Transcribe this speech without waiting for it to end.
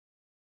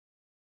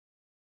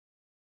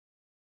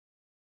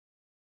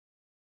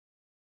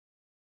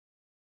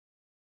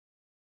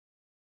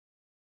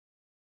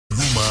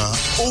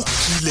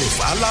Ilé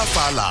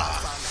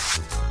Falafala.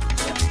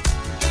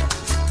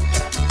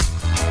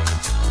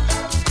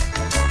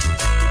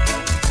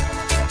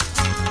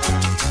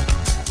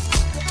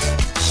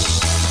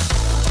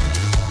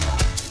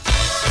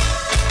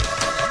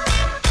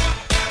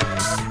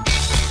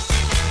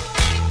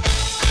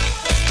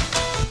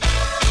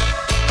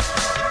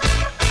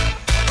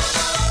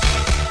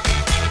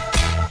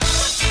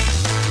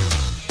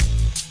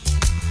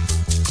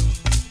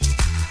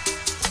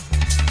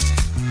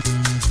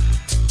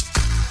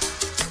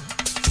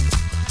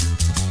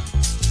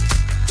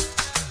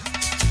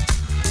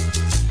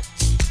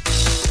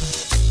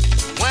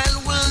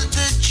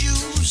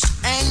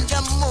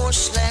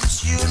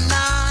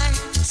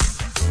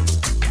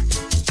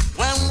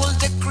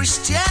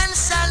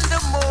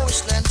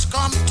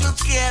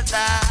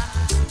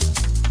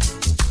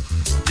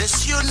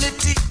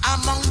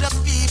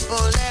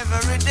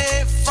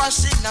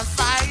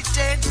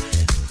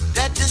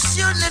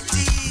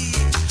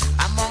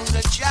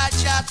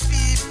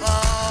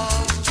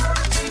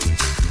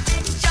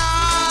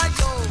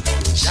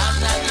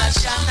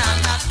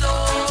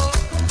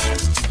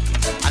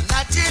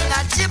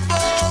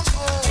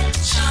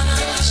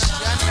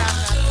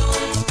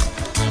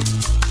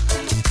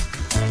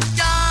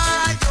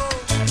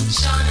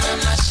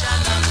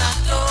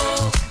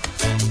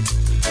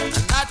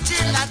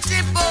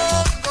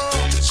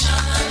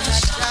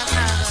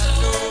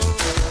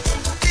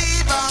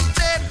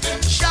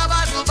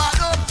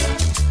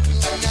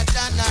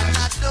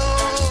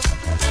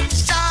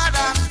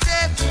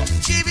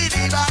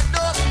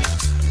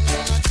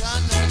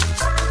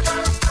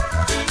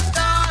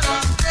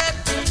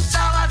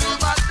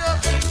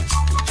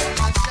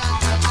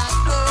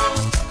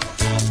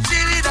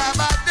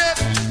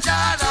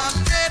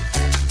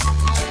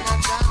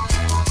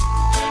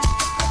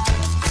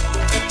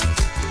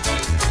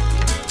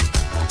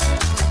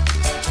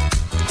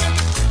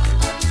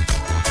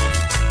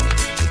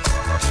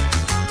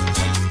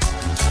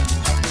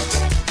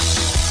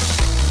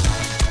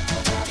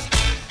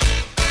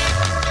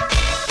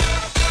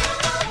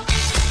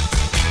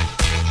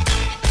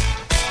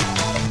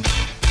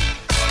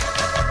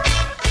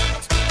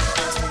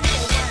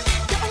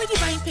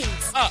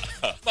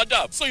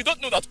 So you don't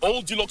know that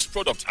all Dulux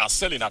products are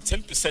selling at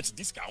 10%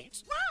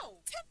 discount? Wow!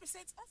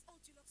 10% off all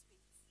Dulux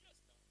paints.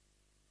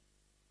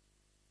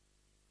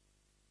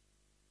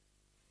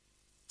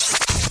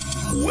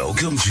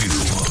 Welcome to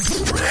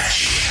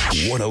Fresh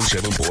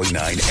 107.9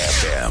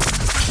 FM.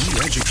 We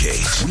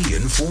educate, we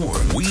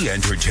inform, we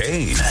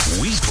entertain,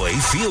 we play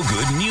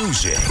feel-good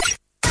music.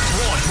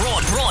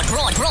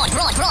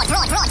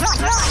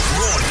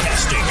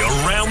 Broadcasting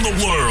around the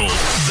world.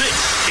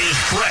 This is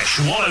Fresh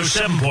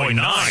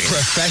 107.9.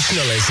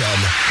 Professionalism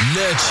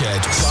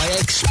nurtured by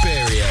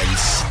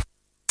experience.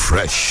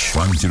 Fresh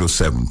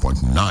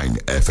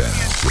 107.9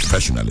 FM.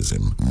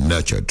 Professionalism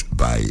nurtured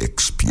by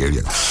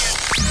experience.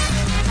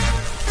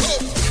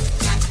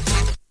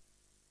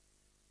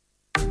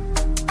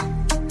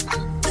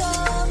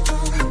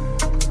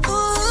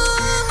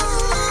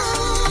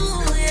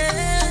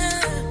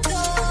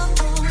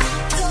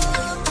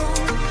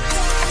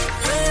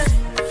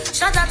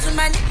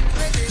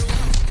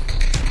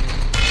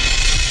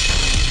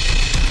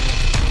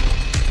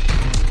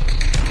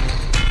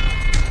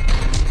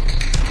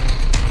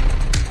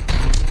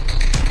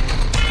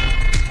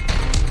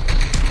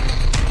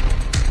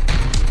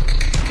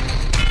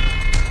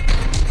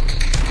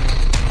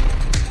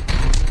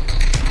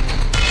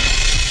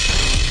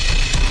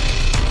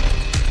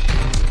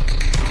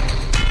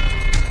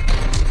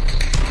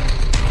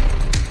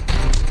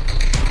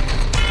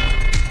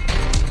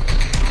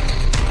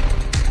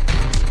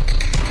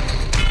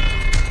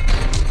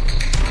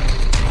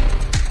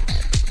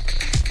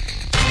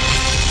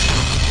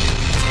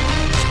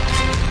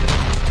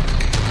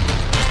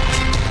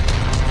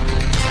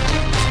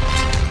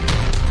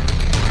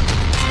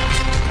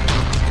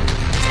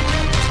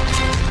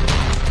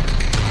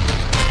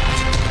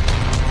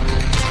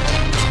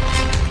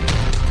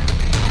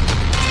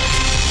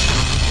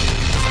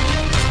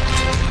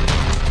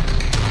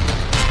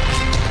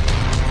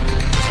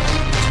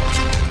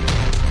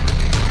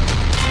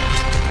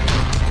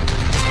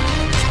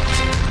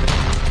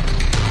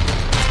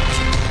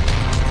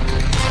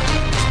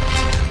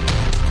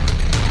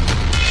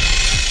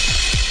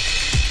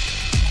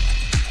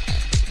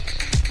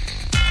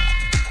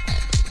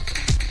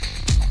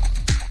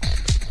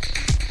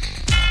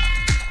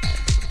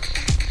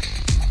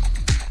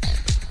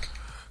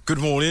 Good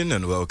morning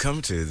and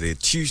welcome to the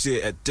Tuesday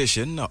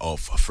edition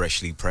of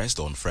Freshly Pressed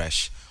on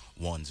Fresh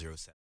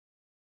 107.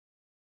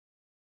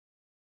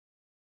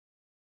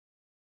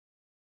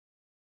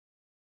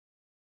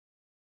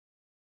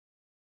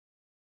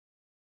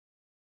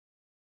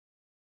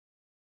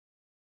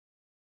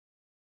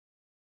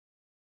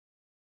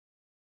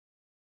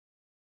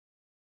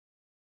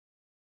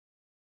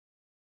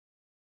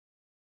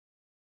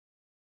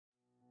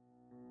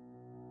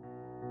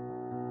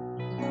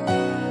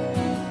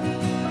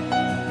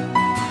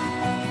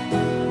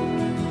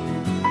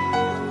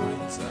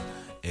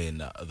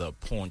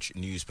 Punch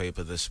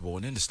newspaper this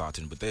morning,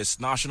 starting with this.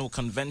 National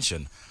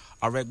Convention,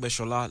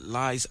 Aregbesola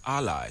lies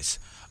allies.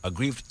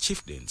 Aggrieved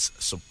chieftains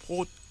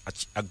supporters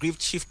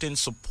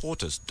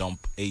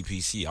dump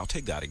APC. I'll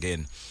take that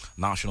again.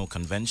 National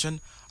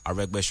Convention,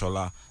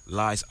 Aregbesola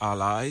lies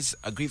allies.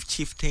 Aggrieved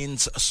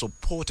chieftains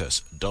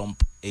supporters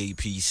dump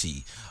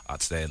APC.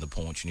 That's there in the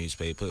Punch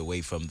newspaper.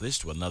 Away from this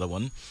to another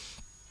one.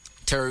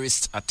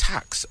 Terrorist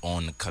attacks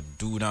on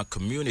Kaduna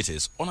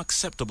communities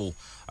unacceptable.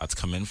 That's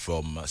coming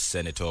from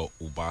Senator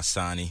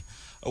Ubasani.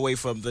 Away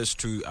from this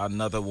to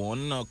another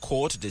one.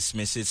 Court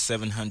dismisses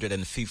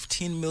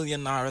 715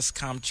 million naira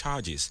scam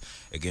charges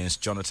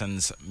against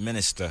Jonathan's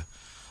minister.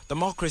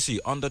 Democracy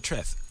under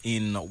threat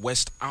in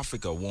West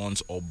Africa,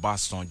 warns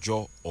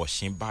Obasanjo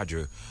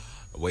Osinbajo.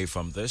 Away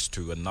from this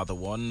to another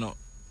one.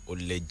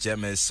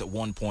 Olejeme's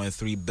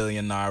 1.3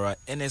 billion naira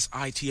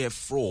NSITF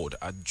fraud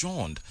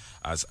adjourned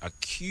as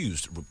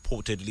accused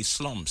reportedly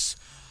slumps.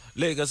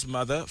 Lagos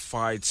mother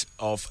fights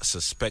off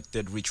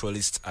suspected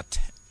ritualists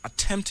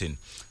attempting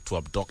to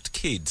abduct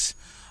kids.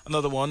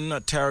 Another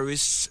one,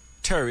 terrorists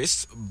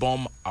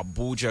bomb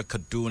Abuja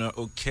Kaduna.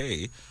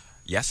 Okay,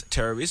 yes,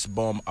 terrorists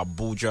bomb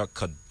Abuja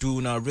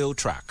Kaduna rail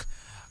track.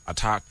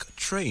 Attack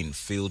train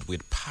filled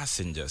with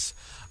passengers.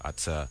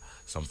 That's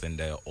something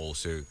there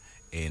also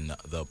in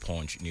the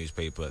Punch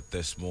newspaper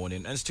this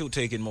morning. And still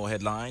taking more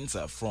headlines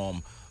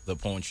from the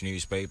Punch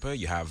newspaper.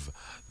 You have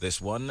this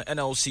one.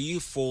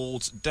 NLC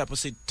folds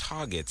deposit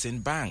targets in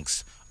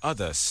banks.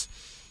 Others.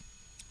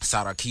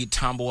 Saraki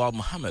Tambuwal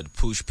Muhammad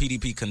push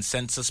PDP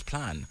consensus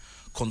plan.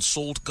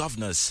 Consult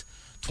governors.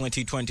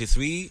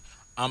 2023.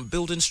 I'm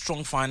building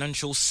strong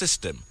financial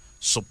system.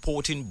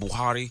 Supporting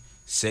Buhari,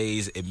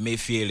 says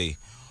Emefiele.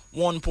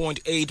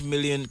 1.8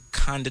 million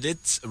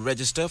candidates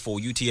register for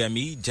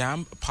UTME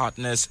JAM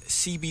partners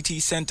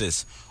CBT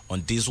centers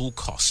on diesel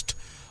cost.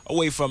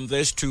 Away from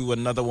this to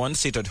another one,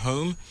 sit at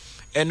home.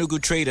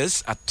 Enugu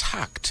traders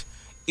attacked.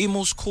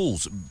 Imo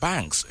schools,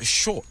 banks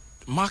short,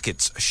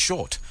 markets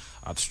short.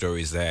 That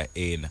story is there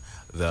in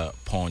the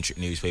Punch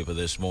newspaper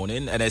this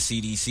morning.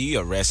 NSCDC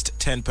arrest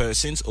 10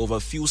 persons over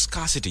fuel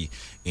scarcity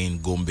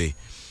in Gombe.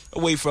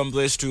 Away from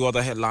this to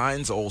other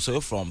headlines, also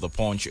from the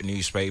Punch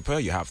newspaper,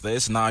 you have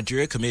this.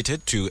 Nigeria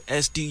committed to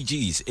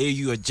SDGs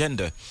AU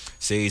agenda,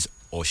 says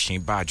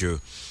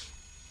Osinbajo.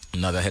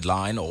 Another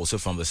headline, also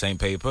from the same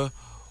paper.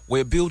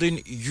 We're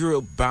building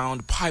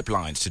Europe-bound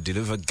pipelines to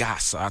deliver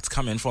gas. That's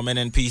coming from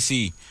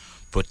NNPC.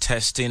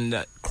 Protesting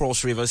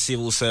Cross River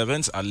civil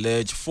servants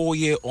allege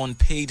 4-year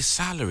unpaid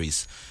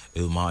salaries.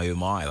 Oh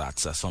my,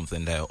 that's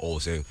something there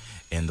also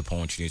in the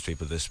Punch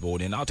newspaper this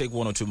morning. I'll take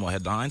one or two more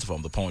headlines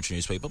from the Punch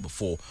newspaper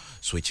before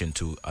switching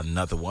to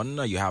another one.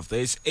 You have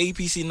this.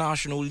 APC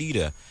national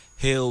leader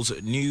hails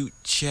new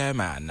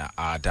chairman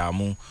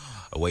Adamu.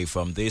 Away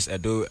from this,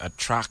 Edo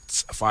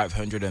attracts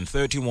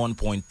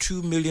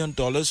 $531.2 million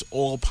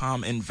oil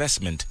palm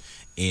investment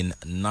in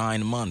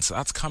 9 months.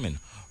 That's coming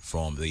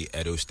from the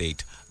Edo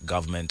State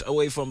government.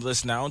 Away from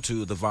this now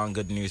to the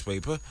Vanguard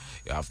newspaper.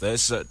 You have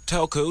this.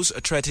 Telcos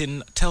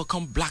threaten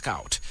telecom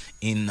blackout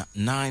in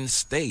 9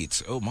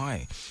 states. Oh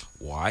my.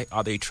 Why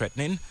are they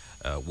threatening?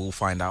 We'll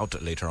find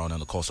out later on in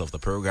the course of the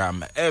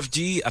program.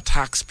 FG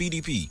attacks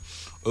PDP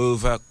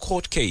over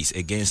court case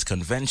against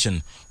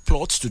convention.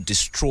 Plots to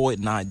destroy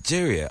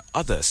Nigeria.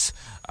 Others.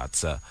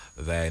 That's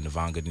there in the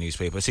Vanguard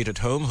newspaper. Sit at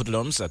home.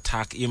 Hoodlums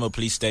attack Imo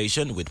police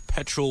station with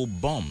petrol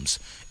bombs.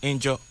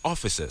 Injure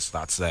officers.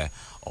 That's there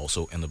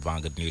also in the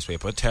Vanguard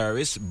newspaper.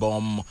 Terrorists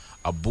bomb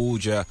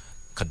Abuja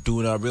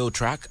Kaduna rail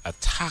track.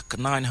 Attack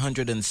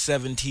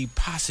 970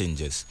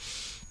 passengers.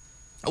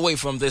 Away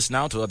from this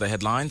now to other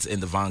headlines in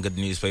the Vanguard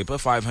newspaper.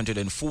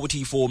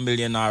 544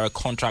 million naira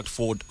contract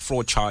fraud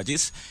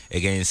charges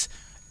against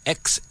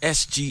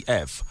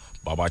ex-SGF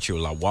Babachir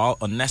Lawal.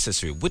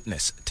 Unnecessary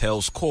witness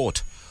tells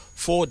court.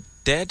 4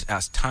 dead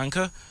as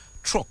tanker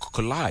truck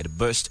collide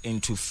burst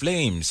into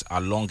flames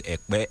along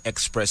Ekbe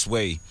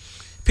Expressway.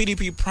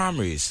 PDP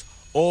primaries.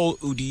 All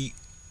UD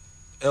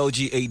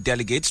LGA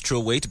delegates throw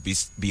weight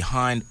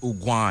behind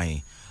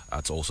Ugwai.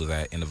 That's also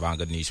there in the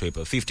Vanguard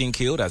newspaper. 15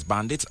 killed as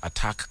bandits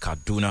attack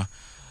Kaduna.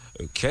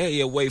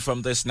 Okay, away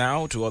from this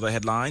now to other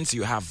headlines.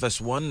 You have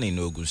this one in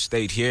Ogun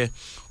State here.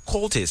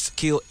 Cultists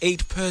kill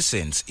 8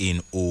 persons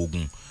in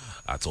Ogun.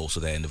 That's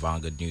also there in the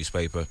Vanguard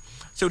newspaper.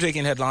 Still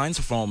taking headlines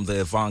from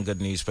the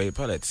Vanguard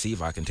newspaper. Let's see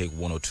if I can take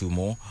one or two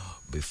more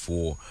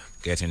before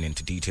getting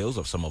into details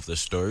of some of the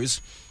stories.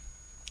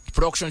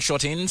 Production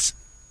shut-ins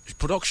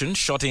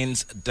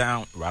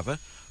down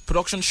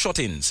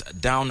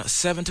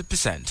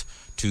 70%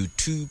 to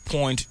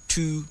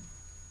 2.2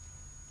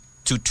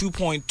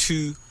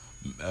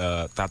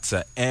 that's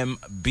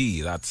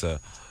MB. That's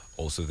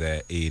also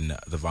there in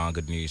the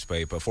Vanguard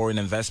newspaper. Foreign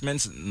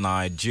investments.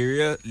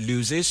 Nigeria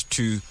loses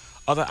to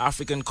other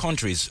African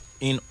countries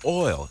in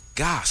oil,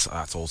 gas.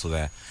 That's also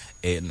there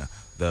in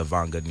the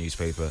Vanguard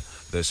newspaper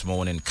this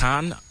morning.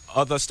 Can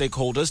other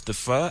stakeholders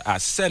defer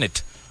as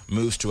Senate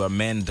moves to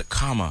amend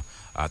KAMA?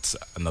 That's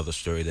another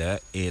story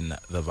there in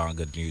the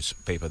Vanguard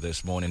newspaper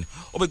this morning.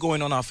 We'll be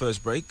going on our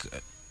first break.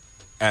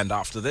 and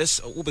after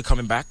this, we'll be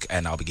coming back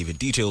and I'll be giving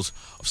details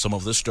of some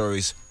of the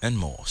stories and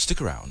more.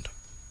 Stick around.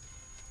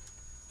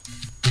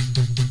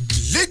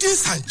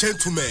 Ladies and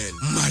gentlemen,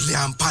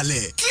 Mariam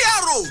Pale,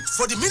 clear road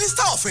for the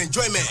Minister of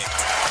Enjoyment.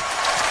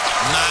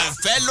 My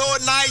fellow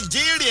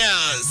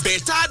Nigerians,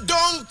 better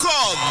don't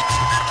come.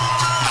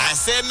 I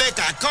say make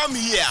I come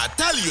here,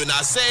 tell you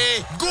now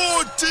say,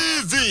 Go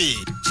TV.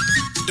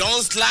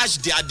 Don't slash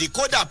their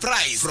decoder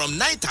price from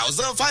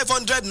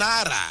 9,500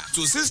 naira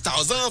to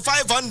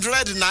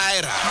 6,500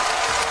 naira.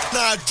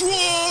 Now,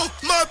 true,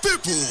 my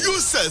people, you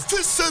say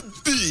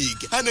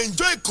big and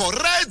enjoy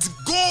correct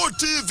Go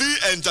TV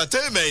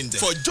entertainment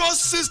for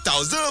just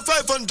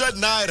 6,500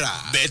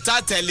 naira.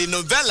 Better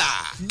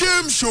telenovela,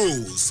 game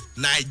shows,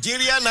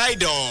 Nigerian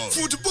Idol,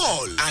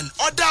 football, and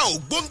other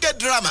Ogbonge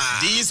drama.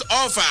 This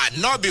offer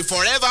not be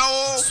forever,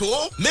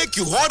 so make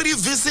you hurry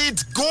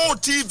visit Go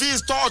TV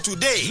store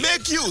today.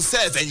 Make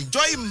yourself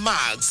enjoy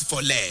mags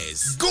for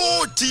less.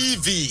 Go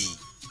TV.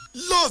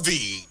 Love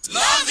it.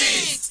 Love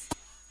it.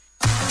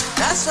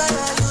 That's why I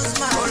use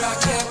my Oral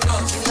Care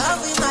Plus.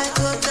 Love me, my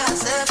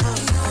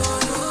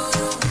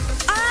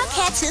Oral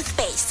Care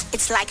toothpaste.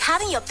 It's like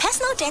having your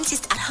personal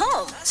dentist at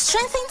home.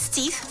 Strengthens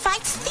teeth,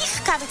 fights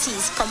teeth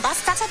cavities,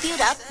 combats tartar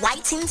buildup,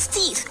 whitens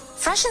teeth,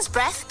 freshens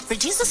breath,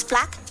 reduces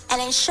plaque,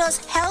 and ensures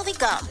healthy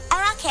gum.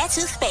 Oral Care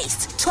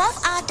toothpaste.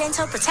 12-hour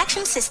dental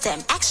protection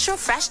system. Extra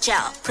fresh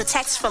gel.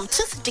 Protects from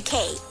tooth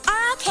decay.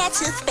 Oral Care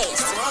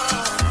toothpaste.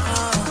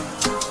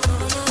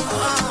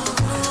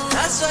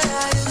 That's why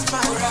I use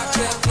my Oral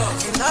Care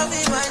Plus. You love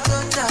me, my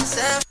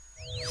self.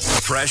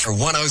 Fresh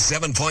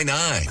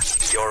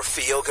 107.9. Your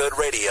feel-good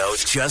radio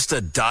just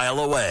a dial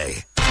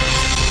away.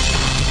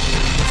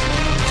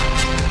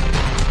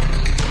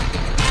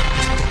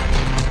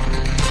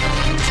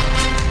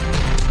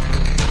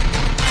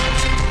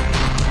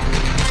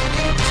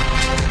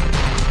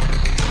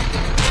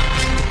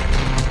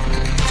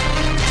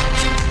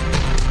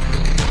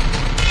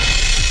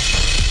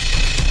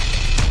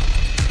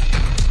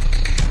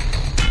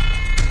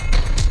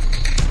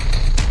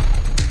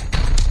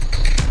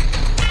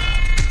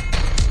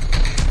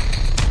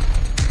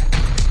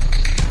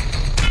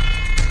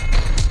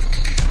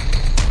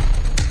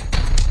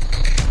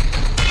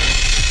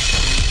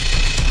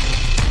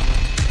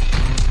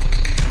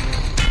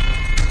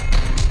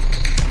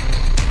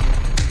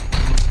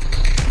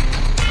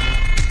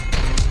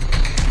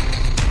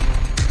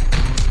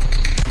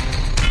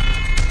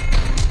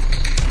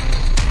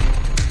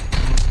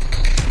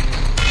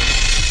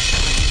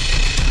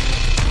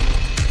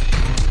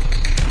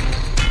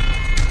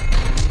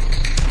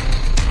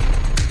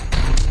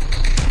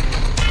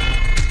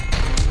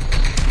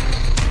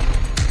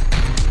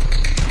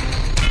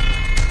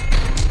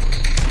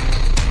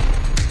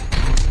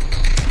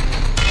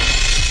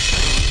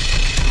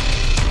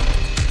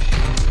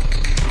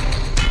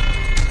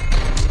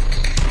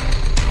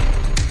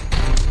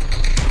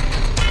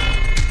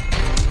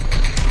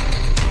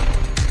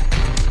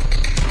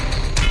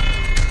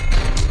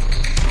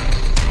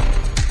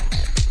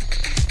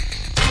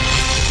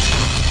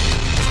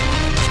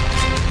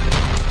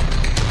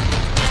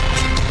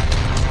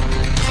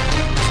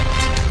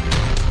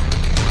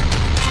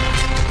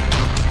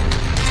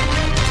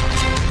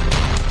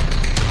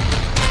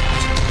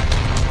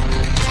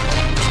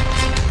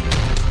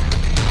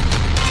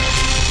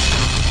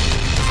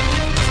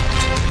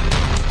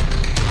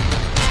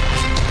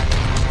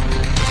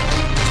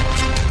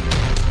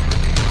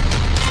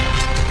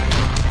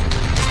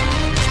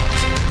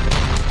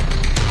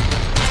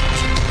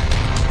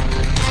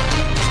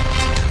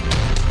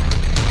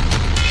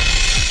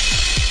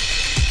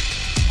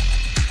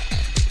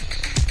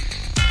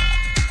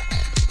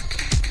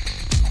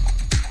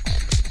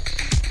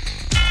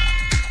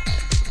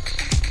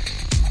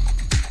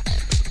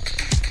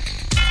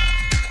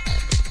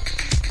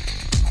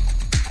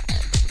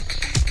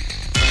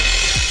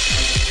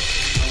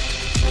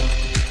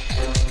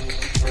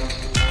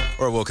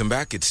 Welcome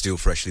back. It's still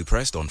freshly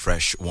pressed on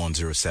Fresh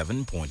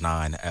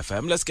 107.9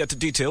 FM. Let's get to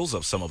details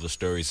of some of the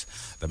stories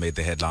that made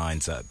the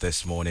headlines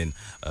this morning,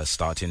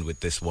 starting with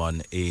this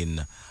one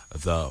in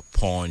the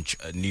Punch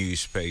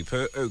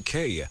newspaper.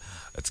 Okay,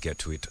 let's get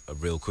to it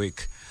real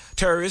quick.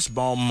 Terrorists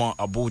bomb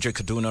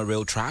Abuja-Kaduna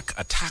rail track,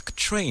 attack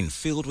train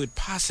filled with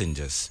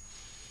passengers.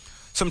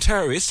 Some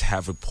terrorists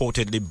have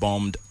reportedly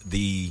bombed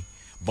the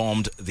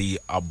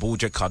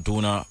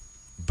Abuja-Kaduna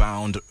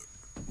bound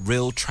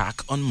rail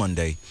track on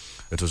Monday.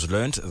 It was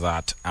learned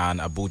that an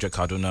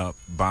Abuja-Kaduna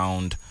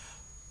bound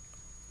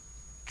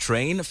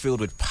train filled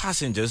with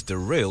passengers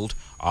derailed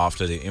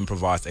after the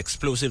improvised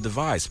explosive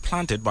device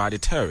planted by the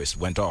terrorists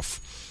went off.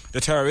 The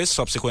terrorists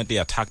subsequently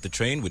attacked the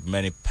train with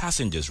many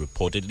passengers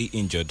reportedly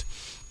injured.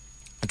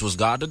 It was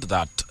gathered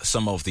that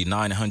some of the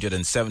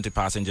 970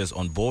 passengers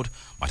on board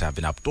might have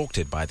been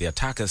abducted by the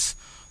attackers.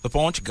 The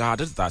Punch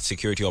gathered that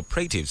security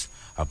operatives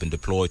have been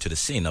deployed to the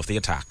scene of the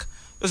attack.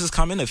 This is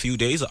coming a few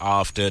days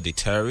after the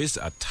terrorists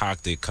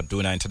attacked the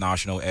Kaduna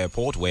International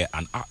Airport, where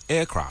an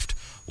aircraft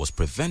was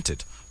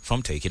prevented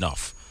from taking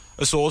off.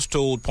 A source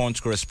told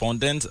Punch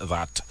correspondents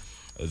that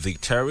The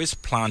terrorists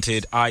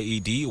planted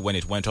IED. When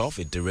it went off,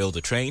 it derailed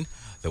the train.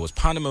 There was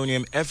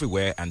pandemonium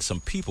everywhere, and some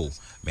people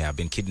may have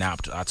been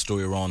kidnapped. That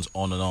story runs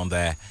on and on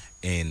there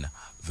in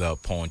the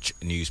Punch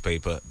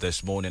newspaper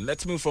this morning.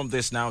 Let's move from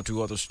this now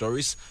to other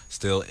stories,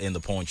 still in the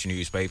Punch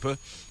newspaper.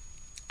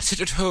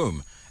 Sit at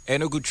home.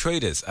 Enugu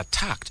traders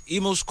attacked.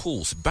 Imo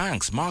schools,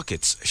 banks,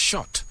 markets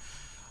shut.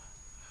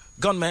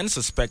 Gunmen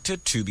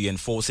suspected to be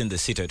enforcing the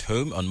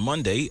sit-at-home on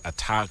Monday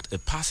attacked a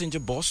passenger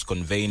bus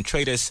conveying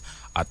traders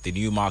at the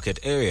New Market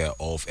area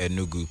of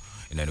Enugu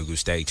in Enugu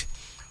State.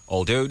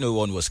 Although no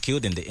one was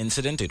killed in the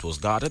incident, it was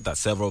gathered that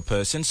several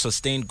persons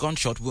sustained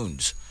gunshot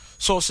wounds.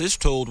 Sources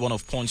told one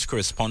of Punch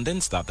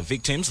correspondents that the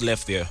victims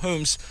left their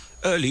homes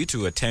early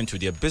to attend to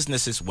their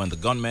businesses when the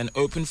gunmen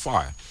opened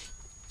fire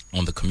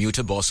on the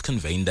commuter bus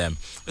conveying them.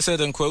 They said,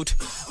 unquote,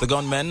 the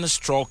gunmen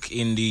struck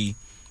in the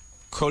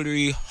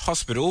Colliery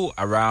Hospital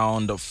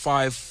around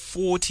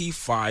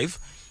 5:45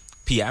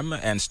 p.m.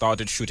 and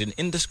started shooting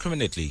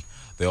indiscriminately.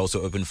 They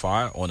also opened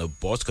fire on a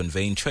bus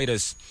conveying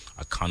traders.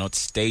 I cannot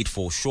state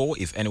for sure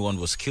if anyone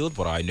was killed,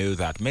 but I know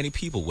that many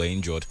people were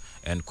injured,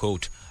 end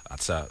quote.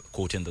 That's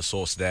quoting the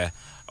source there.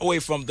 Away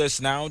from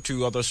this now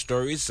to other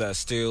stories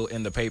still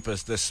in the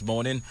papers this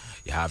morning.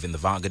 You have in the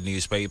Vanguard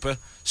newspaper,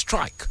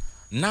 strike.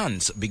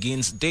 NANS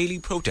begins daily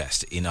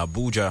protest in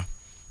Abuja.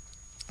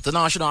 The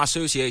National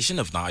Association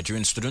of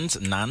Nigerian Students,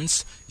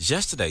 NANS,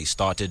 yesterday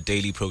started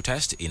daily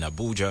protest in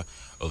Abuja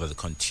over the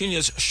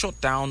continuous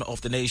shutdown of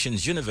the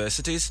nation's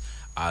universities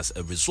as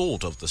a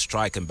result of the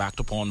strike embarked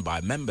upon by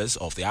members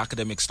of the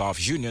Academic Staff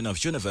Union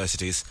of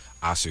Universities,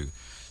 ASU.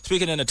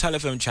 Speaking in a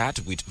telephone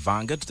chat with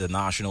Vanguard, the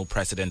national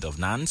president of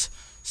NANS,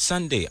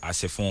 Sunday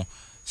Asefon,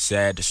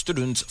 said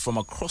students from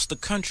across the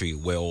country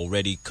were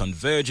already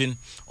converging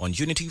on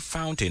Unity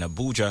Fountain,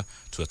 Abuja,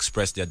 to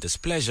express their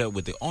displeasure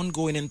with the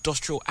ongoing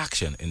industrial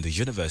action in the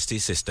university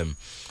system.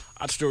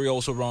 That story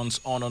also runs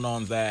on and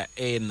on there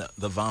in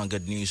the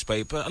Vanguard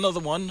newspaper. Another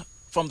one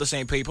from the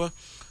same paper,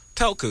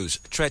 telcos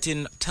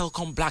threaten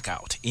telecom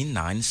blackout in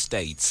 9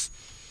 states.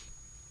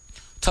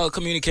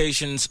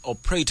 Telecommunications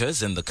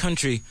operators in the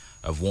country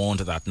have warned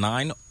that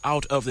 9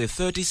 out of the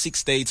 36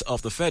 states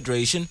of the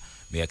Federation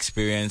may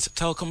experience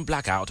telecom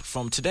blackout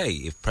from today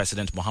if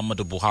President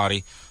Muhammadu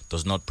Buhari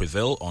does not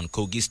prevail on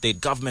Kogi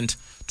state government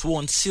to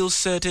unseal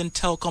certain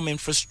telecom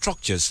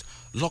infrastructures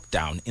locked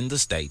down in the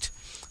state.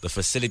 The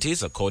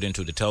facilities, according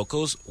to the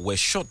telcos, were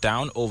shut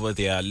down over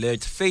their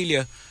alleged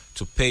failure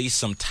to pay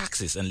some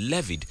taxes and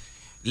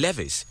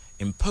levies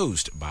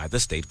imposed by the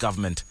state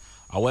government.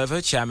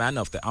 However, chairman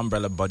of the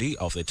umbrella body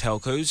of the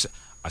telcos,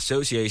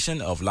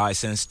 Association of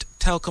Licensed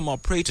Telecom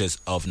Operators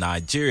of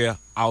Nigeria,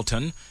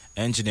 Alton,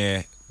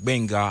 Engineer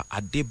Benga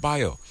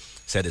Adebayo,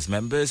 said his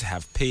members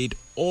have paid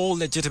all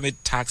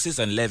legitimate taxes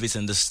and levies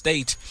in the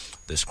state,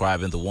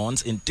 describing the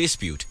ones in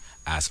dispute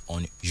as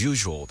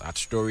unusual. That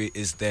story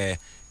is there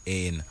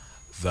in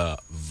the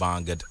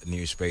Vanguard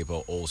newspaper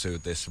also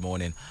this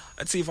morning.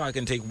 Let's see if I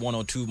can take one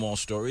or two more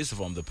stories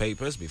from the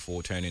papers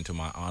before turning to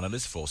my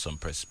analyst for some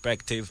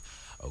perspective.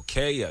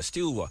 Okay,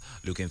 still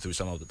looking through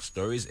some of the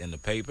stories in the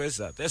papers.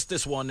 There's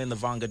this one in the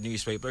Vanguard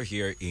newspaper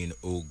here in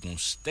Ogun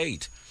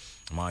State.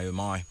 My, oh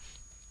my.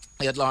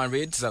 The headline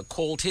reads,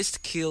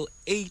 cultists kill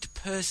 8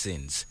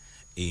 persons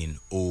in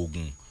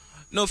Ogun.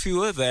 No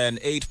fewer than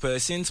 8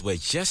 persons were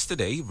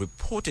yesterday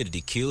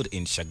reportedly killed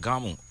in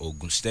Shagamu,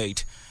 Ogun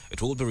State.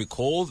 It will be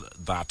recalled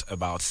that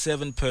about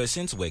 7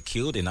 persons were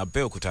killed in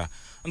Abeokuta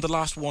in the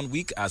last 1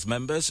 week as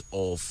members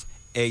of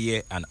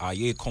Eye and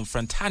Aye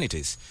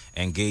confraternities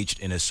engaged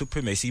in a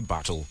supremacy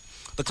battle.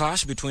 The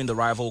clash between the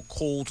rival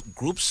cult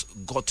groups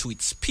got to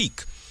its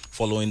peak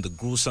following the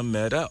gruesome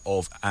murder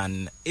of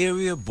an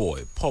area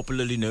boy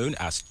popularly known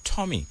as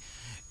Tommy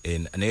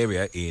in an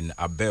area in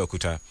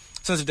Abeokuta.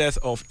 Since the death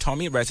of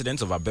Tommy,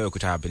 residents of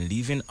Abeokuta have been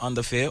living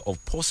under fear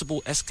of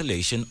possible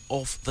escalation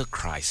of the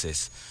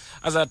crisis.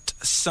 As at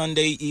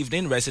Sunday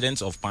evening,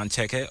 residents of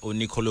Pancheke,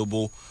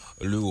 Onikolobo,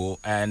 Luo,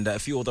 and a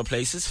few other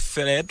places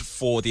fled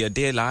for their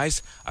dear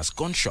lives as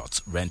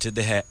gunshots rented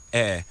the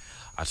air.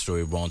 That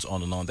story runs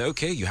on and on.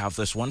 Okay, you have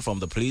this one from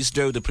the police.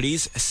 Though the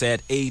police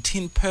said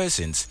 18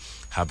 persons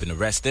have been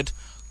arrested,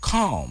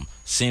 calm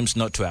seems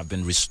not to have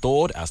been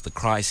restored as the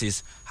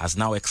crisis has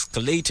now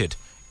escalated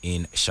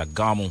in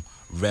Shagamu,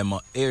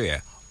 Rema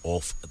area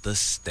of the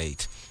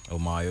state. Oh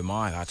my,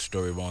 that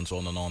story runs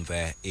on and on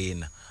there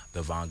in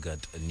the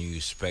Vanguard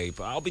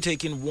newspaper. I'll be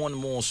taking one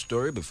more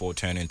story before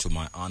turning to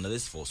my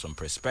analyst for some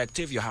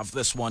perspective. You have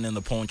this one in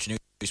the Punch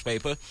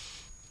newspaper.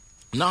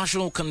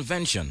 National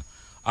Convention.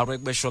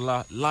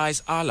 Aregbesola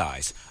lies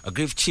allies.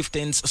 Aggrieved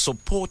chieftains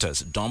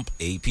supporters dump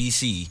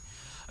APC.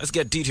 Let's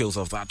get details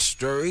of that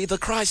story. The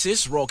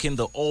crisis rocking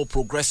the All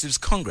Progressives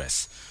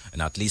Congress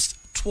in at least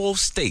 12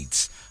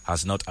 states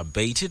has not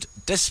abated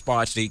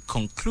despite the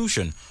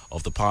conclusion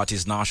of the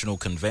party's national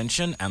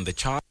convention and the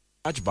charge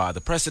by the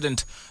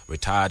President,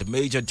 retired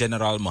Major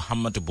General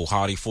Muhammad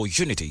Buhari for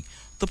unity,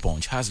 the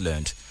Punch has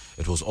learned.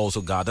 It was also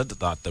gathered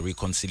that the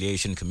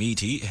Reconciliation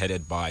Committee,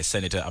 headed by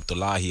Senator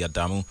Abdullahi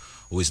Adamu,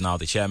 who is now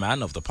the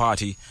chairman of the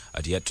party,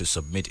 had yet to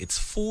submit its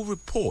full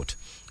report,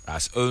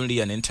 as only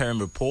an interim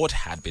report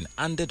had been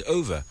handed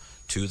over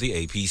to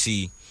the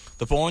APC.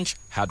 The Punch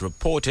had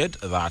reported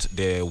that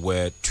there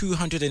were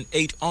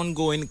 208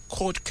 ongoing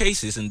court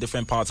cases in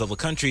different parts of the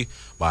country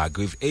by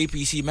aggrieved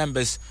APC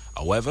members.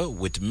 However,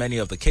 with many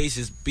of the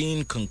cases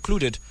being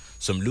concluded,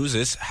 some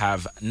losers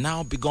have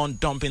now begun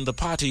dumping the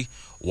party,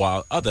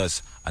 while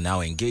others are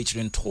now engaged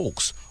in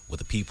talks with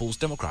the People's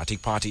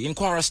Democratic Party. In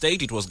Kwara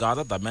State, it was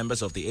gathered that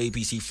members of the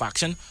APC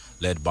faction,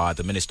 led by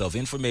the Minister of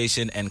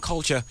Information and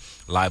Culture,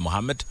 Lai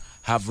Mohammed,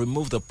 have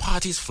removed the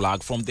party's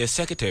flag from their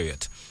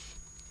secretariat.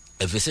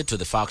 A visit to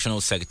the factional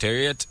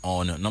secretariat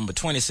on number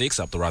 26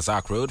 Abdul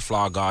Razak Road,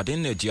 Flower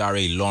Garden,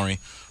 GRA Lorin,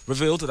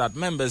 revealed that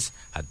members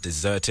had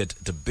deserted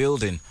the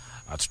building.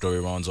 That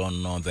story runs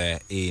on there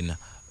in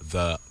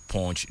the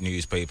Punch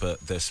newspaper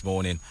this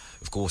morning.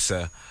 Of course,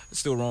 it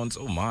still runs,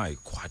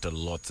 quite a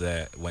lot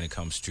there when it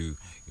comes to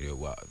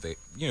the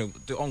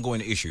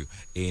ongoing issue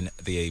in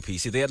the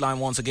APC. The headline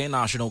once again: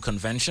 National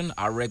Convention,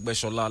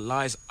 Aregbesola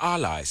lies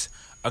allies,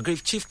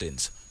 aggrieved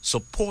chieftains,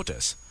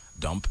 supporters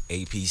dump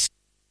APC.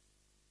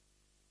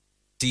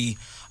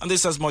 And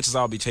this as much as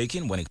I'll be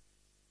taking when it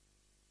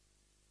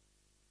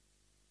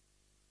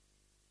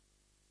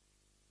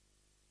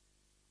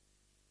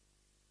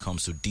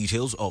comes to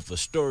details of the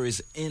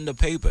stories in the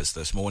papers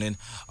this morning.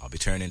 I'll be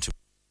turning to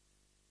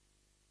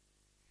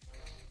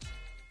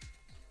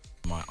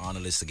my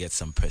analysts to get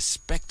some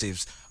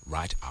perspectives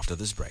right after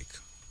this break.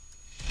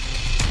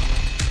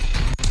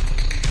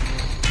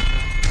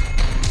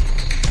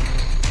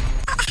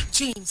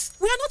 James,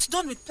 we are not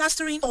done with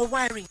plastering or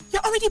wiring.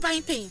 You're already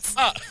buying paint.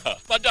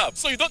 Madam,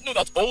 so you don't know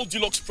that all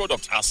Deluxe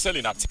products are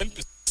selling at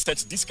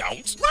 10%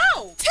 discount?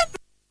 Wow! 10%.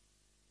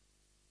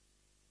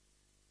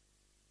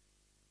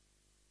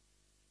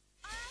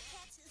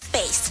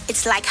 Paste.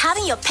 It's like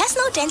having your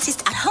personal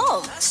dentist at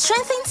home.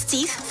 Strengthens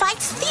teeth,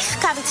 fights teeth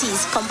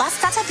cavities,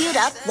 combats tartar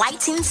buildup,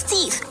 whitens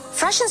teeth,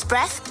 freshens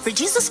breath,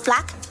 reduces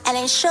plaque, and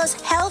ensures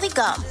healthy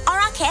gum.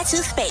 Oral Care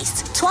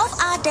Toothpaste.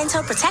 12-hour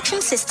dental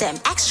protection system.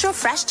 Extra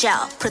fresh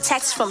gel.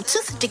 Protects from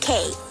tooth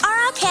decay.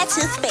 Oral Care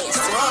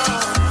Toothpaste.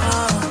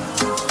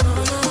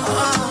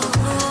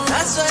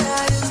 That's why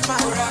I use my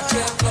Oral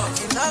Care Block.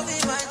 You love me,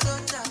 my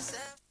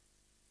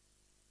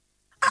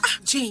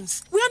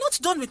James, we are not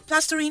done with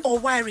plastering or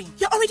wiring.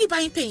 You're already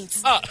buying paint.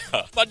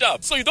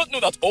 Madam, so you don't know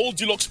that all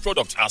Deluxe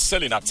products are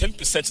selling at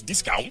 10%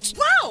 discount?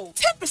 Wow!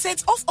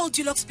 10% off all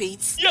Deluxe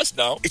paints? Yes,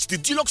 now. It's the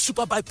Deluxe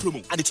Super Buy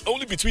promo, and it's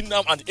only between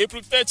now and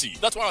April 30.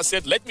 That's why I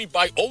said let me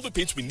buy all the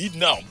paints we need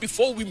now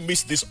before we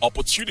miss this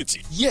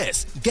opportunity.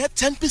 Yes, get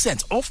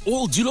 10% off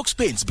all Deluxe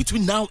paints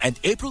between now and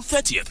April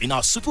 30th in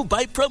our Super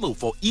Buy promo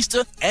for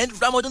Easter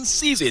and Ramadan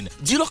season.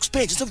 Deluxe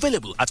paint is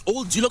available at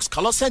all Deluxe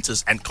color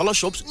centers and color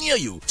shops near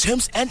you.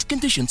 Terms and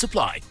conditions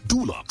apply.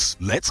 Dulux,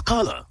 let's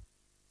color.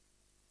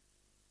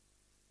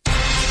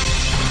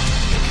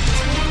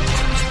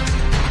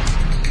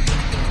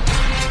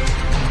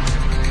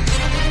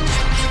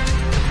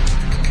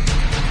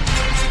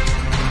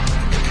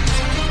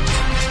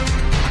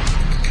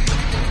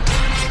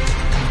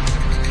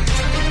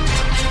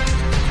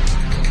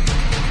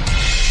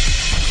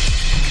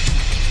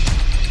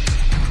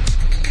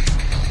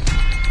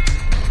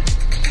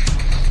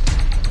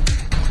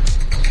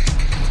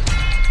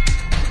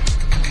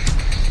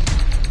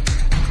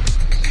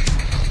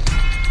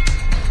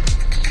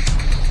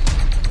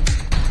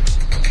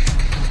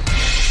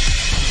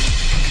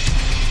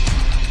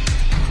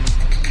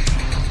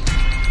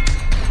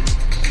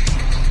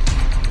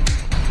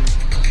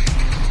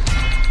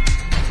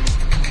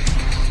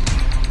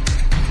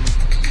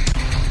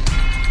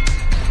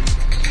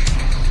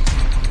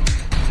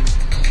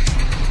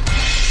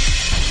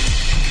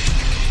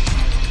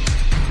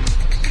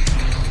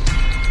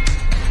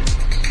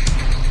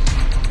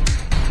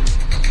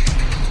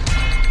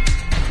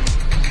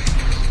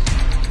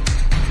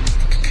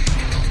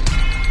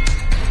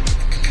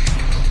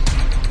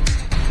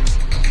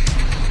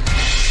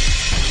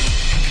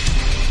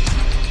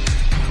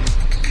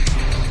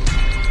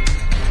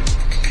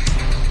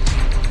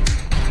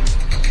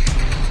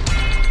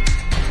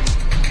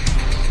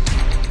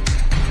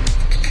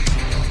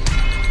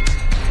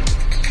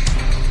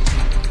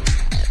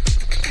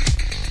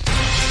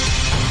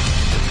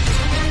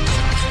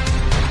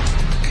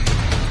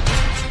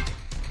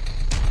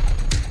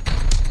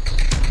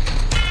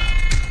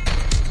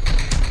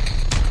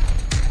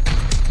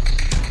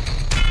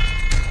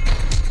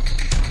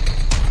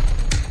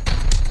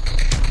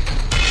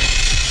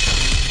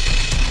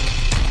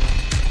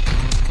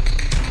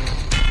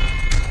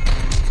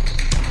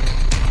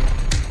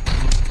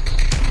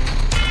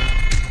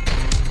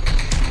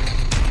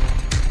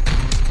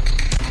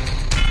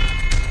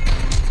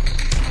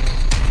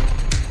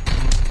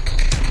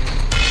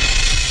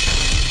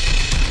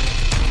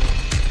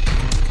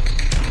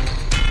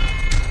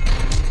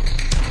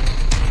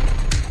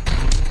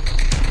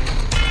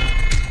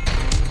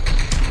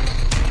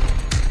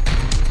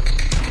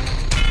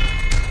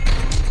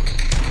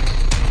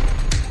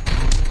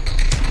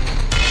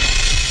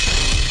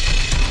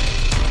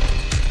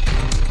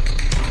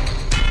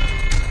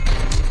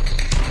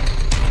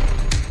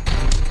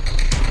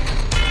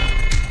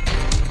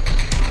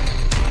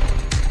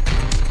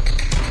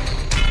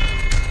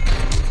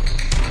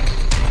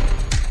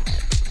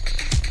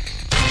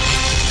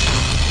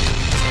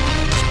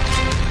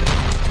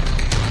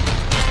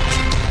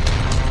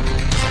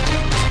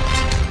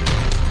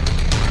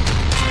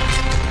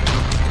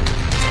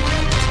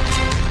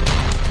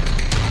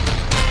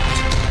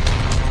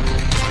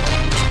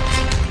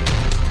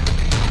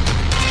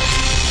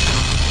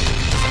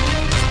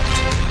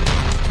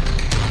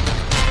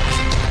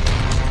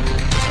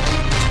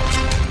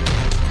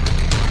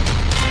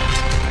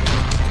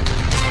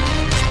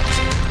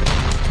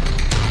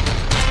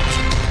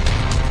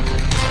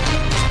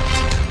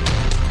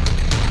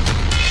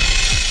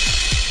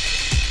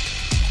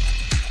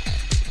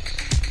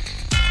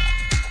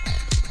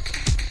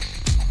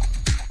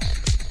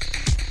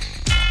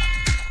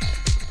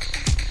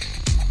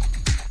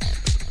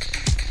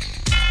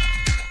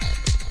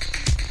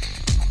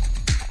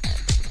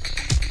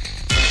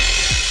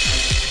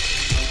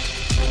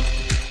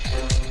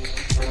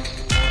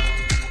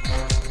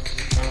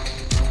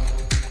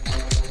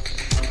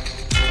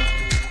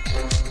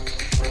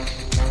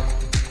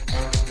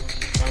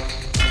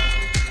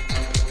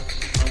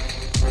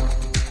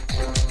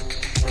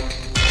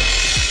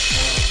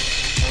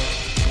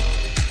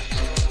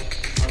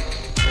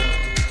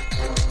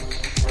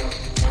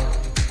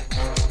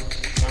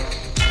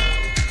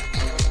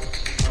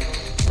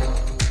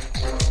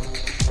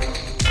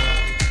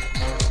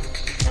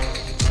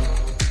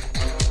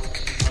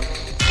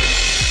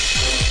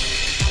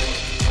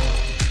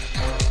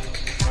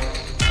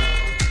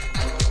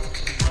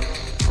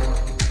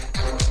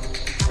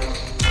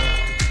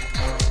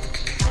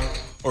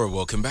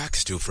 Welcome back.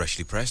 Still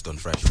freshly pressed on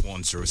Fresh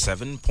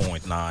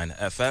 107.9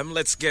 FM.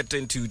 Let's get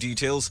into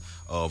details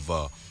of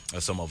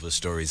some of the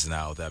stories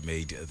now that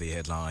made the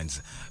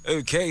headlines.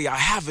 Okay, I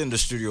have in the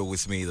studio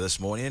with me this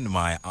morning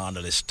my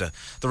analyst, the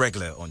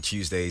regular on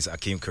Tuesdays,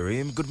 Akeem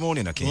Karim. Good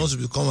morning, Akeem. You want to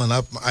become an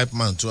hype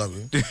man too, have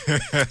you? You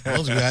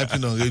want to be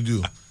hyping on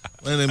radio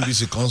when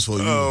MBC comes for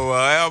you. Oh,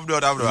 I'm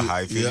not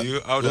hyping you.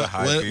 I'm not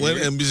hyping you. When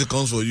MBC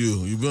comes for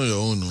you, you be on your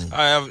own. No?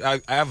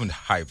 I haven't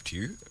hyped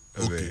you.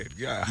 Okay.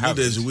 Yeah, you know,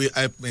 there's a way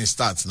hype men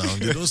starts now.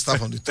 They don't start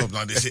from the top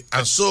now. They say,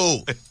 and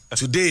so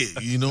today,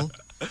 you know,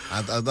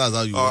 and that's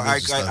how you.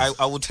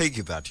 I will take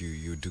it that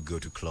you do go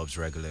to clubs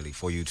regularly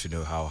for you to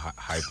know how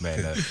hype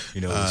men,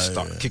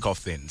 kick off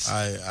things.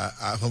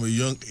 I from a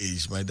young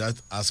age, my dad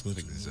asked me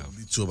to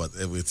know about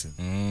everything.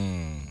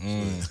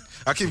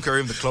 Akeem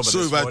Karim, the club.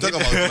 So if I talk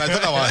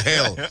about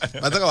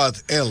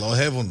hell or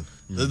heaven.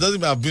 It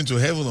doesn't mean I've been to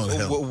heaven or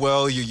hell.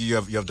 Well, you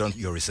have done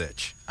your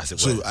research, as it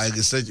were. So I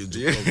research it.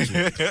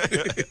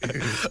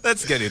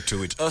 Let's get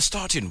into it.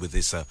 Starting with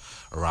this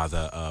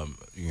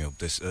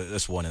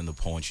this one in the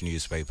Punch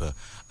newspaper.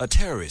 A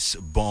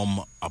terrorist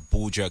bomb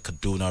Abuja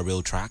Kaduna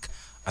rail track,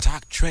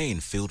 attack train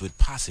filled with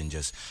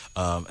passengers.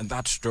 And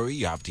that story,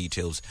 you have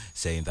details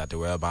saying that there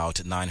were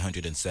about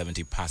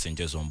 970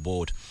 passengers on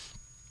board,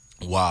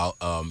 while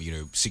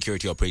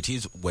security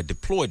operatives were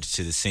deployed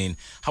to the scene.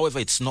 However,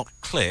 it's not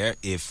clear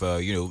if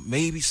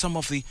maybe some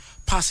of the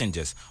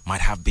passengers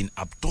might have been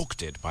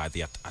abducted by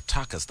the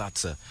attackers.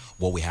 That's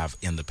what we have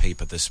in the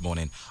paper this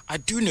morning. I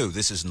do know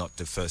this is not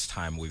the first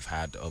time we've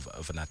had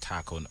of an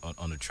attack on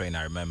a train.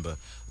 I remember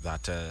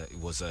that it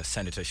was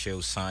Senator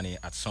Shehu Sani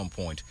at some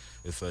point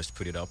who first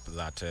put it up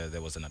that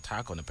there was an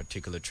attack on a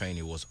particular train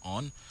he was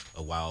on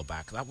a while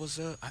back. That was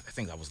I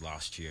think that was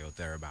last year or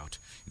thereabout.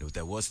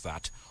 There was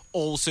that.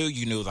 Also,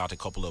 that a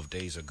couple of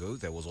days ago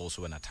there was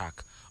also an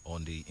attack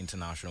on the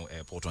international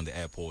airport, on the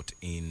airport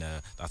in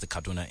that's the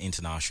Kaduna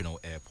International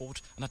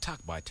Airport, an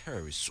attack by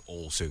terrorists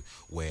also,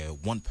 where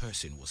one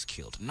person was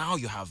killed. Now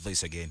you have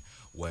this again,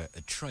 where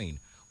a train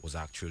was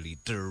actually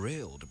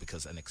derailed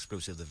because an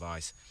explosive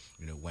device,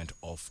 went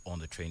off on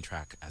the train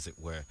track, as it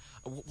were.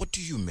 What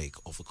do you make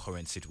of the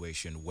current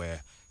situation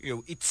where,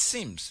 it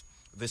seems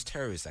these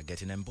terrorists are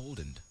getting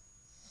emboldened?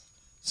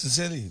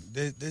 Sincerely,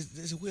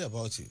 there's a way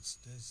about it.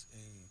 There's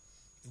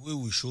a way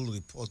we should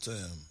report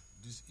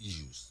these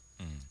issues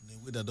in a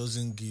way that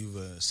doesn't give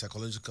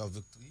psychological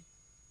victory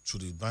to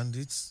the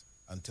bandits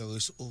and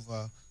terrorists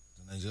over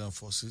the Nigerian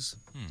forces.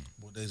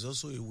 But there's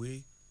also a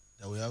way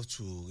that we have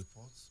to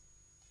report,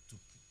 to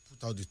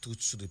put out the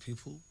truth to the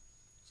people,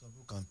 so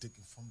people can take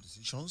informed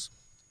decisions,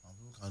 and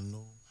people can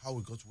know how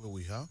we got to where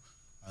we are,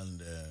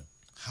 and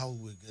how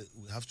we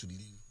have to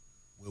live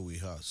where we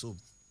are. So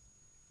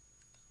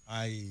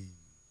I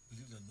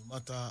believe that no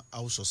matter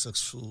how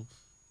successful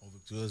or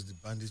victorious the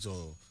bandits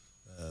or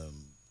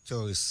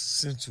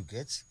terrorists seem to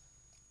get,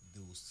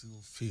 they will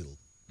still fail,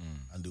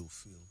 and they will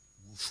fail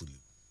woefully.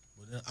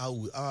 But then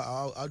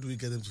how do we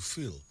get them to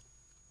fail?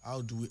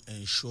 How do we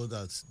ensure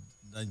that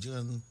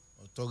Nigerian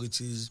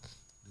authorities,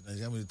 the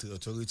Nigerian military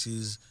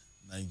authorities,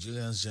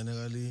 Nigerians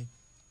generally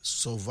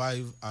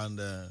survive and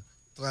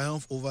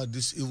triumph over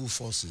these evil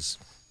forces?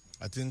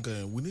 I think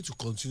we need to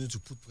continue to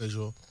put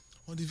pressure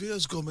on the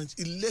various governments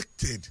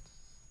elected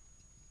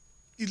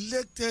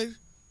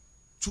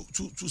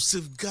to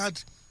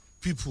safeguard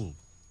people,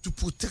 to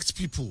protect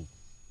people,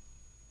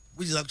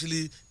 which is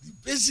actually the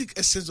basic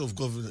essence of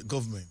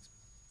government,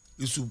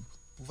 is to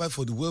provide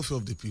for the welfare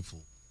of the people.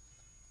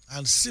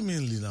 And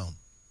seemingly now,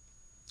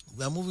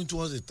 we are moving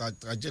towards a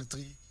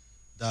trajectory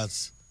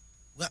that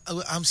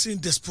I'm seeing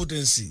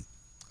despondency.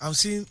 I'm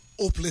seeing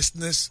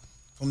hopelessness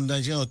from the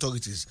Nigerian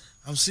authorities.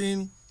 I'm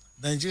seeing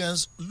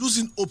Nigerians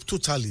losing hope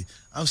totally.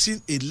 I'm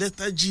seeing a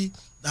lethargy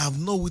that I have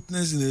not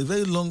witnessed in a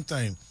very long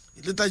time.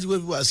 A lethargy where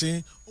people are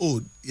saying,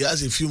 oh, he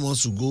has a few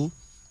months to go,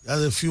 he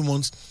has a few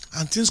months,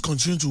 and things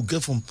continue to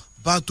get from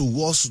bad to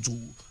worse to,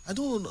 I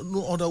don't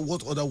know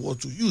what other word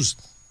to use.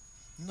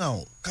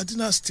 Now,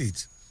 Kaduna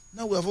State,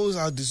 now we have always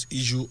had this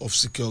issue of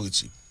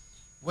security.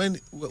 When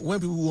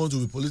people want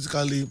to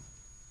be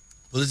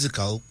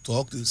political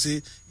talk, they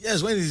say,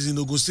 yes, when it is in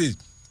Ogun State,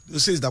 they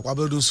say it's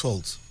Dakwabedo's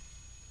fault.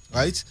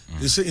 Right?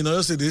 They say in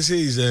Oyo State, they say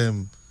it's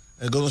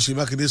Governor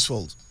Shimakede's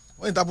fault.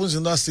 When it happens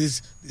in that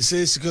state, they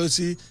say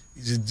security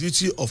is a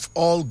duty of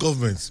all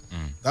governments.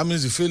 That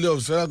means the failure of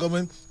the federal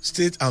government,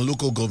 state and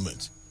local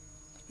government.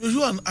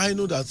 You and I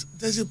know that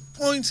there's a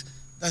point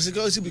that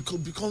security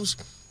becomes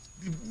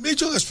the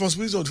major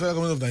responsibility of the federal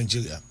government of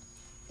Nigeria,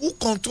 who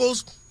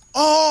controls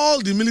all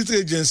the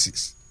military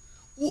agencies,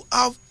 who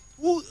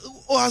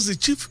has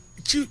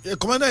the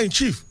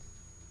commander-in-chief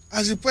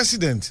as the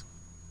president.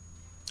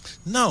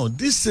 Now,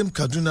 this same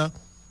Kaduna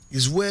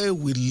is where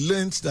we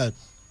learned that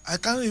I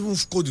can't even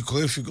quote the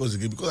correct figures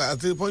again, because at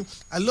the point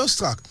I lost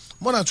track.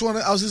 More than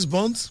 200 houses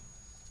burnt,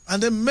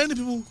 and then many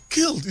people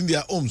killed in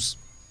their homes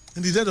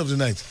in the dead of the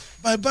night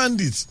by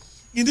bandits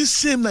in this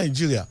same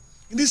Nigeria,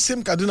 in this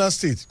same Kaduna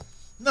State.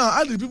 Now,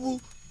 how did people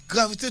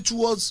gravitate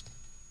towards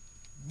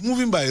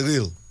moving by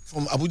rail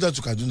from Abuja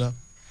to Kaduna?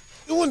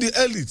 even the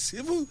elites,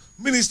 even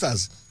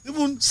ministers,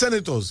 even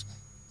senators,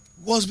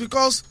 was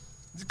because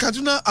the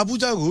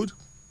Kaduna-Abuja road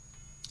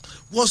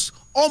was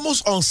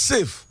almost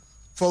unsafe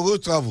for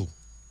road travel,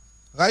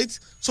 right?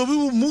 So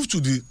people moved to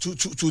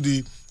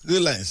the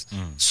rail lines,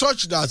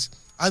 such that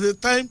at the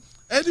time,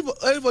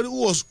 everybody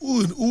who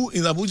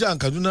in Abuja and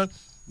Kaduna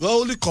will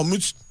only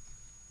commute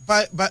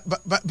by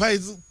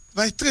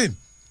train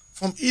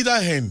from either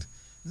end.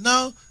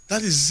 Now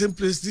that is the same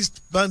place these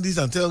bandits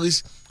and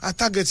terrorists are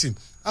targeting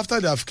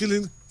after they have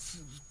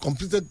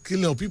completed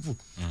killing of people.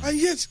 And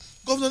yet,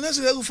 Governor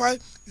Nelson El-Rufai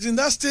is in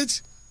that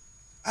state,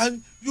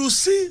 and you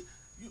see,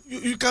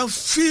 you can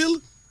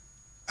feel,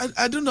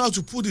 I don't know how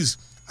to put this,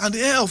 an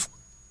air of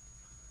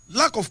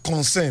lack of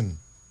concern.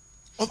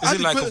 Is it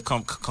lack of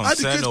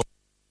concern or...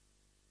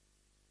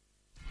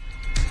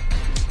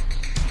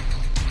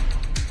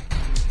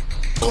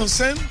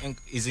 Concern?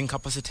 Is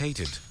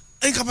incapacitated.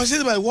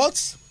 Incapacitated by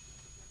what?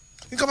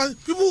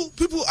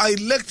 People are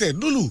elected.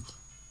 Lulu,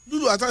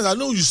 at times I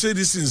know you say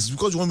these things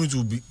because you want me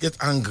to get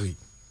angry.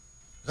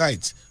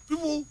 Right?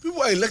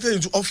 People are elected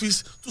into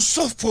office to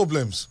solve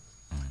problems.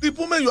 The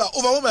moment you are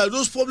overwhelmed by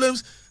those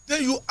problems,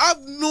 then you have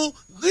no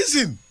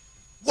reason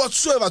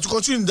whatsoever to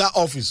continue in that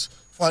office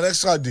for an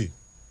extra day.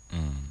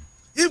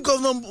 If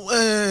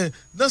Governor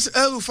Nelson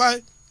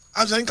El-Rufai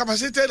is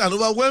incapacitated and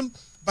overwhelmed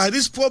by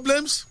these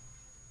problems,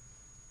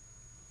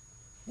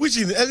 which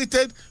he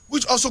inherited,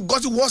 which also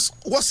got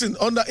worsened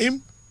under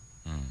him,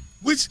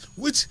 which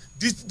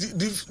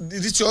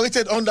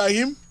deteriorated under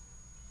him,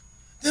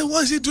 then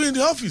what is he doing in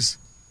the office?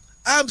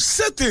 I'm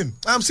saying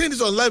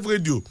this on live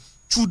radio,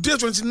 today,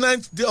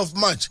 29th day of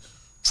March,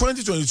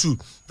 2022,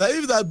 that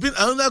if there had been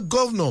another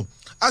governor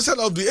outside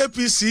of the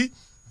APC,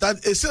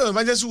 that a state of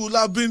emergency would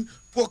have been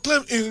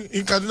proclaimed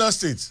in Kaduna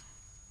State.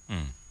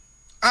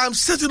 I'm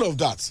certain of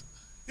that.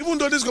 Even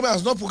though this government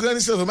has not proclaimed any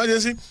state of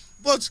emergency,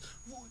 but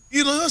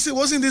in Oyo State,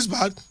 wasn't this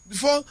bad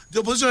before the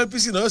opposition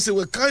APC in Oyo State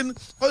were calling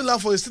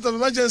out for a state of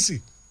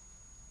emergency?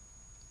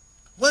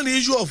 When the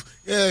issue of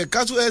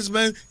cattle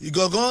herdsmen,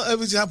 Igogon,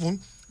 everything happened,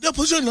 the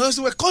opposition in Oyo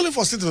State were calling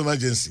for a state of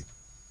emergency.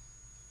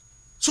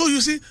 So you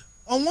see,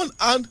 on one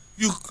hand,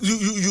 you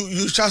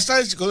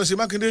chastise Governor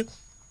Makinde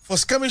for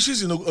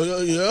skirmishes in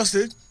Oyo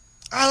State,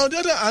 and on the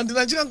other hand, the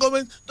Nigerian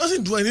government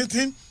doesn't do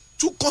anything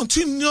to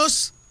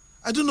continuous,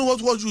 I don't know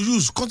what word you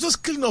use, continuous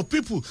killing of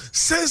people,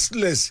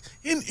 senseless,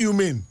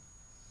 inhumane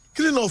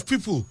killing of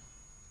people,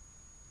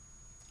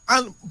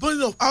 and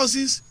burning of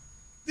houses.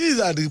 These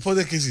are the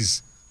reported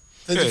cases.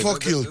 34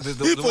 killed.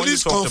 The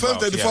police confirmed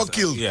 34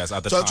 killed. Yes,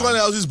 at the so time. 20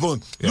 houses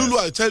burned. Yes. Lulu,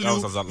 I tell you,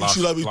 it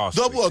should have been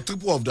double or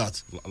triple of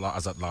that.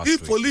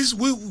 If police,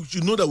 we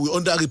should know that we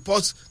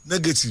underreport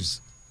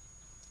negatives.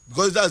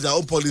 Because that's their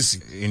own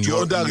policy. In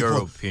your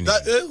opinion.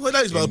 Whether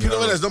it's my opinion,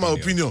 whether it's not my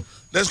opinion,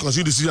 let's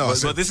consider this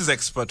ourselves. But this is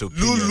expert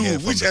opinion. Lulu,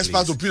 which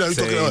expert opinion are you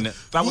talking about?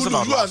 That was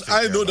about you and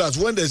I know that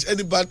when there's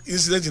any bad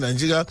incident in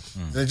Nigeria,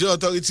 the Nigerian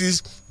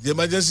authorities, the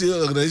emergency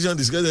organization,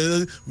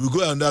 will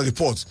go and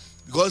report.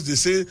 Because they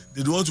say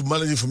they don't want to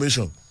manage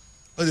information.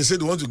 Because they say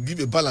they want to give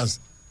a balance.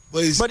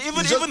 But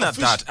even at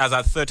that, as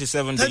at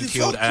 37 being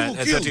killed and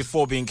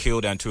 34 being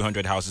killed and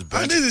 200 houses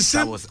burned,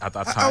 that was at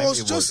that time. I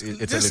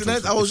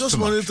was just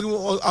monitoring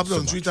what happened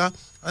on Twitter, and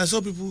I saw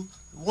people,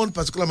 one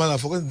particular man, I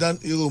forgot, Dan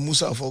Iro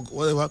Musa or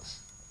whatever,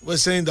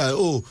 was saying that,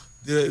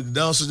 the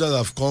down soldiers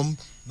have come,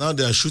 now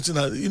they are shooting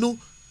at,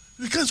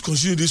 we can't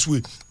continue this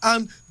way.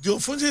 And the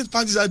unfortunate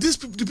part is that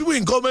the people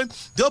in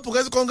government, the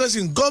Progressive Congress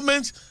in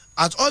government,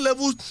 at all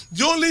levels,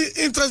 the only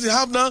interest they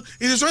have now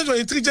is the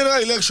 2023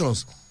 general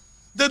elections.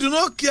 They do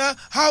not care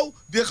how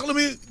the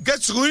economy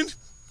gets ruined.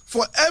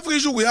 For every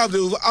issue we have, they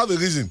will have a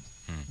reason.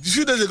 A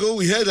few days ago,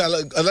 we heard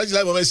Alhaji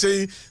Lai Mohammed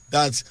saying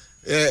that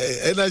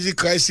energy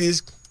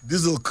crisis,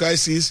 diesel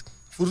crisis,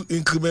 food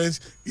increment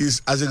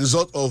is as a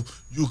result of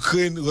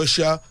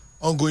Ukraine-Russia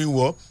ongoing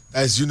war.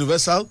 That is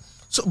universal.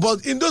 So,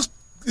 but in those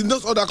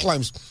other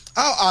climes,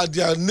 how are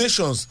their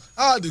nations,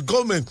 how are the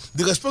government,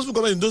 the responsible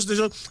government in those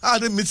nations, how are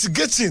they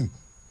mitigating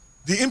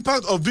the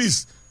impact of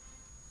this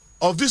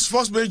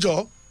force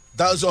major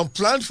that is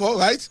unplanned for,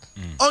 right,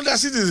 on their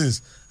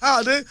citizens?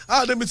 How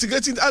are they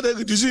mitigating? How are they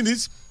reducing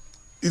its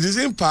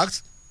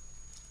impact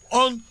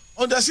on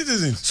their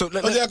citizens, on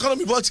the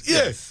economy? But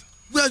yes,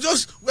 we are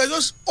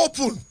just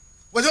open,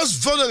 we're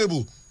just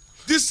vulnerable.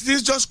 These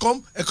things just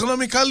come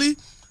economically,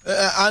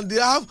 and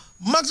they have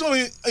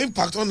maximum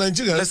impact on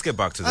Nigeria. Let's get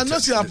back to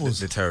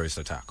the terrorist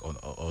attack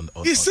on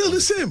it's still the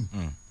same.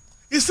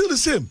 It's still the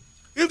same.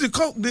 If the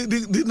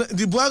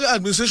Buhari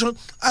administration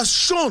has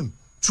shown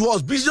to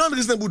us beyond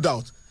reasonable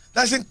doubt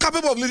that it's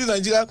incapable of leading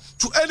Nigeria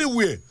to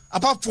anywhere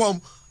apart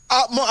from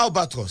more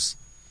albatross.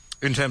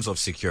 In terms of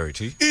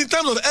security? In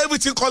terms of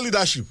everything called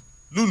leadership,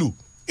 Lulu.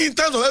 In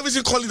terms of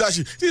everything called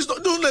leadership.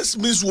 Don't let's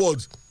mince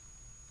words.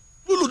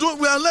 Lulu,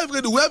 we are on live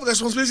radio. We have a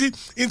responsibility.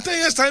 In 10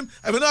 years' time,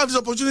 I may not have this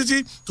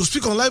opportunity to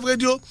speak on live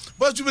radio.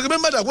 But you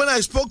remember that when I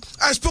spoke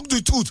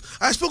the truth.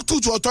 I spoke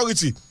truth to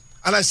authority.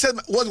 And I said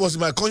what was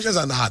in my conscience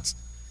and heart.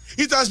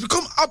 It has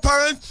become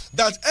apparent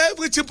that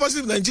everything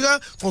positive in Nigeria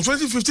from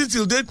 2015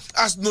 till date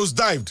has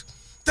nosedived.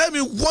 Tell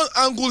me one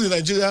angle in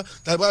Nigeria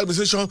that the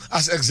administration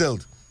has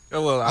excelled.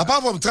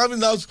 Apart from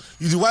traveling out,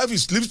 the wife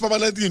lives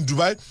permanently in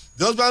Dubai.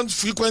 The husband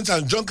frequents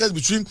and junkets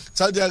between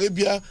Saudi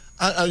Arabia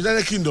and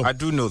United Kingdom. I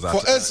do know that. For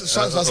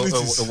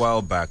facilities. A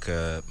while back,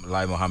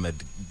 Lai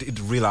Mohammed did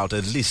reel out a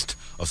list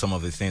of some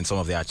of the things, some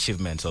of the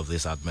achievements of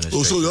this administration.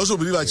 Oh, so you also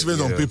believe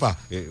achievements on paper,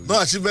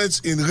 not achievements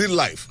in real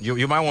life.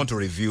 You might want to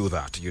review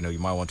that. You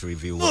might want to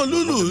review. No,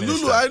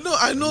 Lulu, I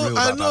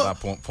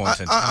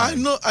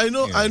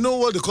know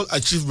what they call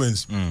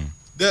achievements.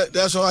 There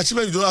are some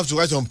achievements you don't have to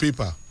write on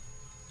paper.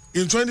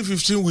 In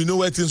 2015, we know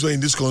where things were in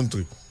this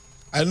country.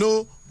 I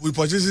know we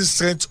purchased the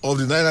strength of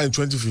the Naira in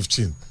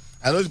 2015.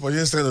 I know the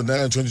purchasing strength of the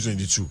Naira in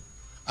 2022.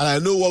 And I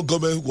know what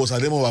government was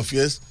at the end of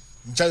affairs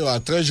in charge of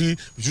our treasury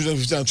between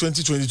 2015 and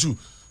 2022.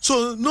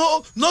 So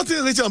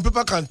nothing written on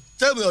paper can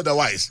tell me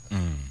otherwise.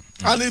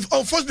 And if,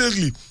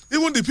 unfortunately,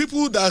 even the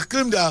people that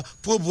claim they are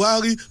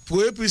pro-Buhari,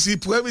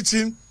 pro-APC,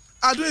 pro-everything,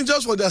 are doing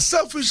just for their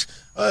selfish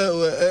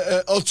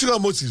ulterior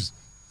motives.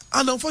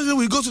 And unfortunately,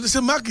 we go to the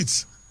same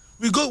markets.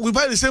 We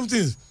buy the same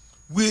things.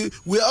 We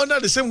are under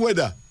the same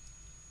weather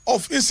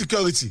of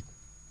insecurity.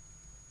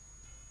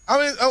 I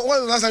mean, when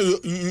was the last time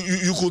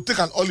you could take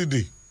an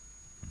holiday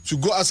to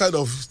go outside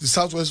of the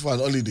Southwest for an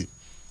holiday?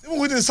 Even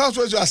within the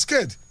Southwest, you are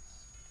scared.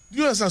 Do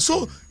you understand?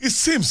 So it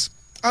seems,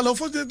 and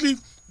unfortunately,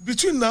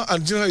 between now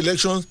and general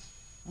elections,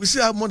 we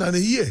still have more than a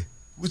year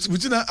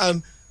between now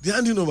and the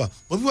handing over.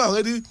 But people are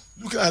already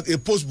looking at a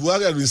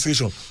post-Buhari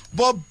administration.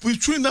 But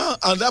between now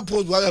and that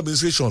post-Buhari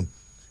administration,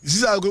 is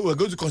this how we're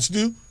going to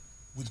continue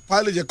with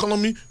pillage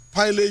economy,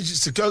 pillage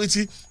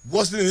security,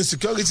 worsening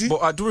insecurity?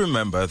 But I do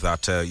remember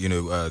that,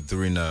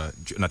 during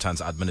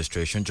Jonathan's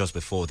administration, just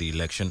before the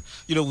election,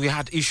 we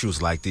had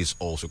issues like this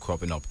also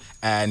cropping up.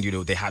 And,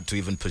 they had to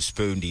even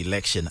postpone the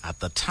election at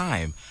the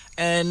time.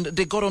 And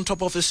they got on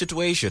top of the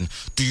situation.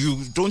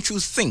 Don't you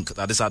think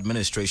that this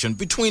administration,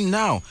 between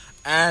now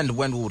and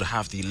when we would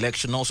have the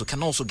election,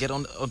 can also get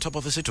on top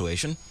of the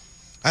situation?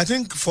 I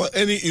think for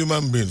any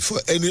human being, for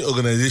any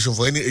organization,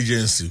 for any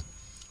agency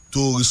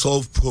to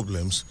resolve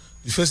problems,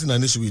 the first thing that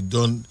needs to be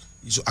done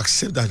is to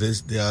accept that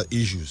there are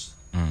issues.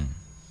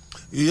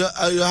 You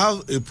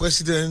have a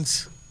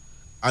president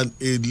and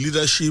a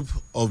leadership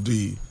of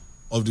the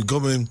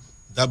government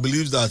that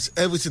believes that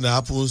everything that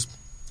happens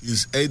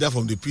is either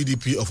from the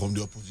PDP or from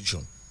the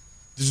opposition.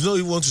 They do not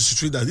even want to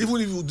situate that. Even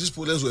if these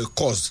problems were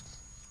caused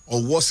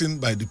or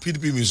worsened by the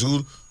PDP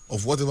misrule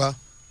of whatever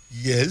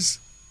years,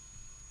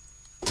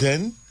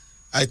 then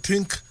I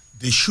think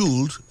they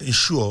should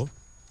ensure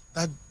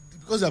that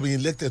because they have been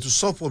elected to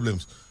solve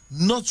problems,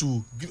 not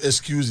to give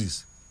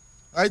excuses,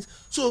 right?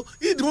 So,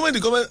 the moment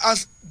the government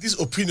has this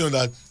opinion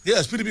that,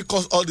 yes, PDP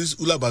caused all this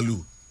hula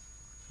baloo,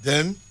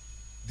 then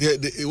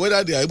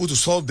whether they are able to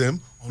solve them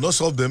or not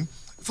solve them,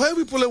 for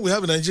every problem we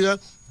have in Nigeria,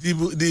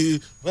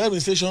 the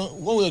administration,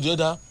 one way or the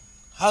other,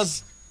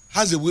 has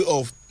a way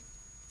of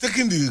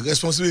taking the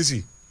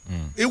responsibility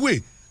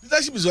away.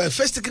 Leadership is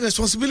first taking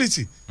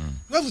responsibility.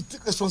 You have to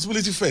take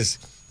responsibility first.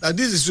 That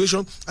this is the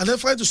situation, and then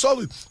try to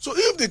solve it. So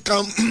if they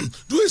can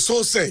do a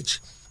soul search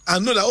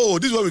and know that,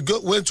 this is where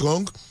went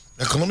wrong,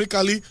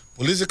 economically,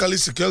 politically,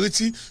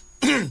 security,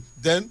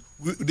 then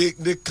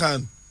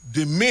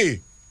they may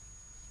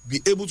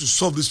be able to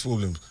solve these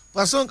problems.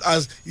 But as long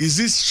as is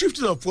this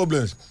shifting of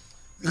problems,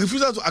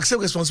 refusal to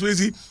accept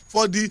responsibility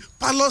for the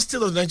parlous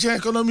state of the Nigerian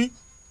economy.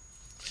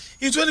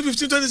 In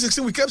 2015,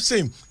 2016, we kept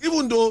saying,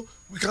 even though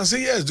we can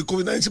say, yes, the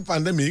COVID-19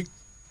 pandemic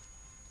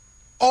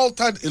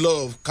altered a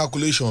lot of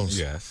calculations.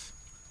 Yes.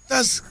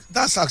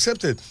 That's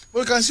accepted. But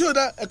we can see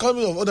other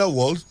economies of other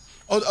worlds,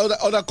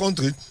 other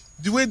countries,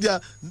 the way they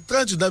are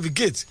trying to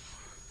navigate.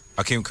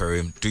 Akim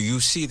Karim, do you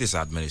see this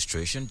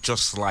administration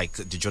just like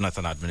the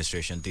Jonathan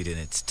administration did in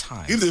its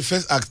time? If they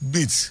first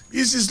admit,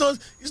 it's not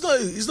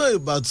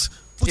about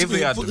putting.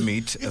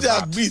 If they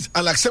admit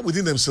and accept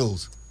within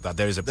themselves that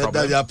there is a problem,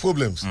 that there are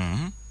problems,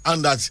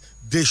 and that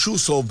they should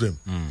solve them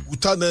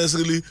without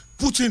necessarily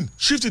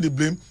shifting the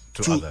blame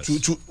to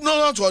others.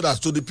 Not to others,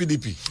 to the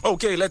PDP.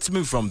 Okay, let's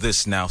move from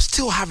this now.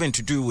 Still having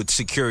to do with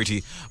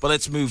security, but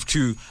let's move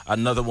to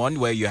another one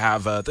where you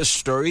have this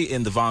story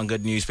in the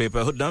Vanguard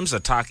newspaper. Hoodlums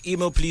attack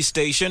Imo police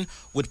station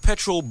with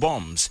petrol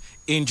bombs,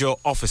 injure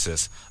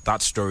officers.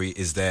 That story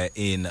is there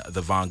in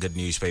the Vanguard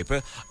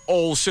newspaper.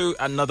 Also,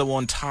 another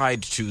one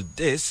tied to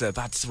this,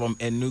 that's from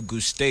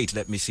Enugu State.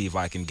 Let me see if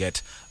I can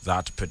get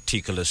that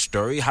particular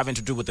story. Having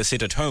to do with the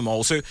sit-at-home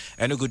also.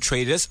 Enugu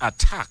traders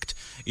attacked.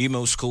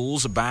 Imo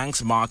schools,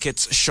 banks,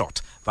 markets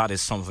shot. That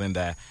is something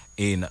there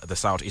in the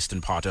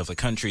southeastern part of the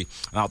country.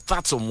 Now,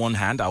 that's on one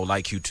hand. I would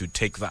like you to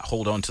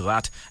hold on to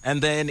that.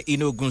 And then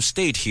in Ogun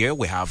State here,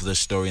 we have the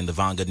story in the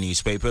Vanguard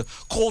newspaper.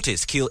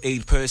 Cultists kill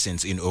 8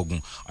 persons in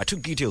Ogun. I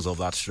took details of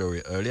that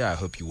story earlier. I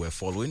hope you were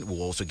following.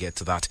 We'll also get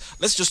to that.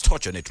 Let's just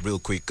touch on it real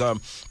quick.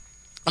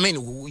 I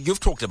mean, you've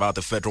talked about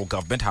the federal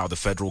government, how the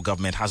federal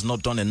government has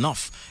not done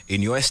enough,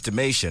 in your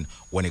estimation,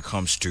 when it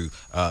comes to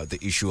the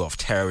issue of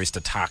terrorist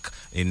attack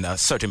in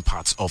certain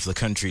parts of the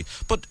country.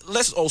 But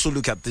let's also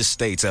look at this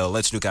state.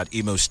 Let's look at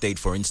Imo State,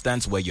 for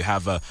instance, where you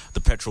have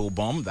the petrol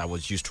bomb that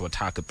was used to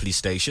attack a police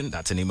station.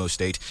 That's in Imo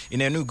State.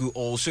 In Enugu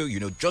also,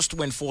 just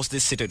to enforce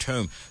this sit at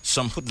home,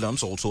 some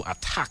hoodlums also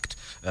attacked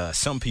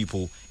some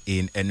people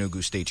in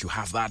Enugu State. You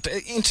have that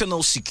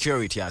internal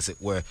security, as it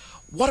were.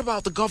 What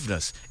about the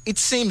governors? It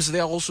seems they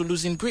are also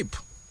losing grip.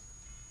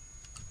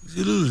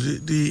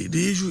 The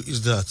issue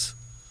is that,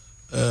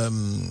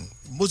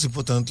 most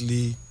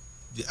importantly,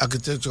 the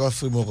architectural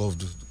framework of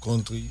the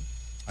country,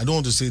 I don't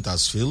want to say it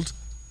has failed,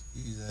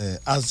 it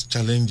has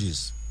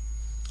challenges.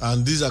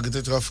 And this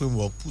architectural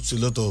framework puts a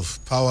lot of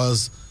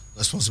powers,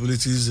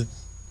 responsibilities,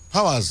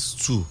 powers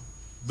too,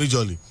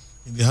 majorly,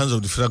 in the hands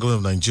of the federal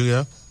government of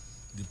Nigeria.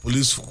 The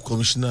police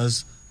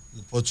commissioners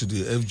report to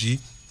the FG,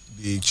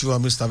 the chief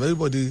army staff,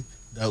 everybody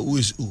who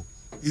is who.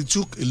 It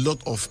took a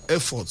lot of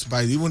efforts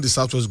by even the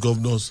Southwest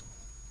governors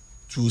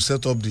to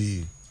set up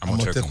the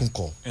Amotekun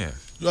Corps. Yeah.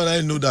 You and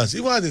I know that.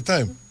 Even at the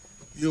time,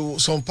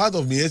 some part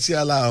of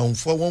Mietiala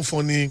for one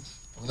funny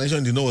organization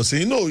in the North was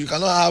saying, no, you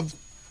cannot have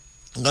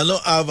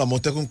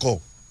Amotekun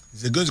Corps.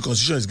 It's against the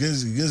constitution,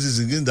 it's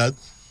against that.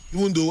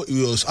 Even though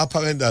it was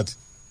apparent that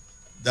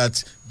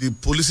the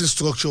policing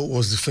structure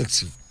was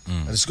defective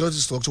and the security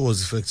structure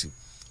was defective.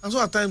 And so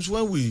at times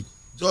when we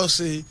just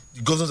say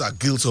the governors are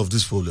guilty of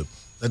this problem,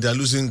 that they are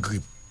losing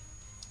grip.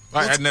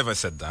 I never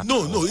said that.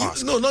 No,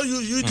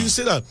 you didn't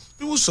say that.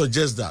 People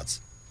suggest that.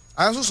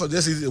 I also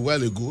suggested a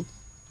while ago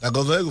that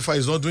Governor El-Rufai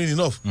is not doing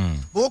enough.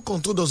 But what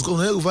control does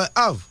Governor El-Rufai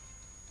have?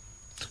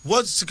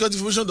 What security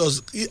information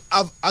does he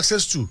have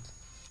access to?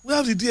 We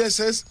have the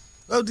DSS.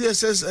 We have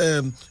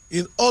DSS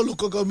in all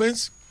local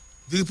governments.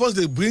 The reports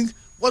they bring,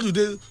 what do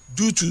they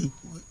do to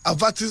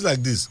avert things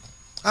like this?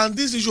 And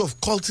this issue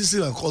of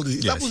cultism and cultism,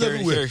 it happens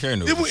everywhere.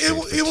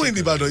 Even in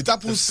Ibadan, it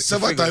happens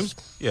several times.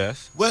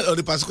 Yes. Well, on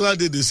a particular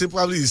day, they say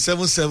probably it's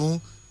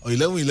 7-7 or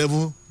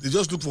 11-11. They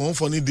just look for one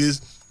funny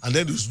days and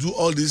then they do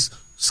all these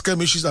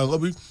skirmishes and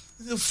robbery.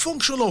 It's a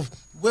function of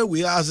where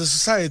we are as a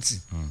society.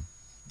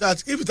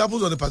 That if it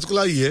happens on a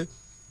particular year,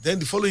 then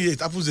the following year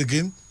it happens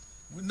again.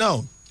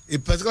 Now, a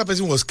particular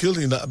person was killed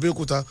in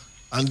Abeokuta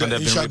and then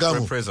in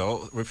Shagamu.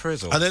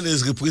 Reprisal. And then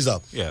there's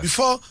reprisal. Yeah.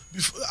 Before,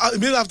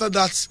 immediately after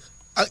that,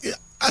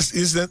 as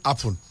incident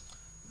happened,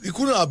 it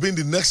couldn't have been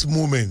the next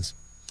moment.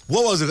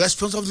 What was the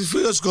response of the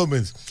various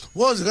governments?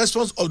 What was the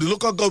response of the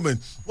local government?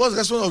 What was the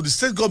response of the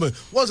state government?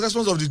 What was the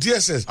response of the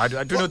DSS?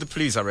 I do know the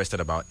police arrested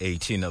about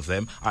 18 of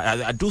them.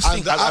 I do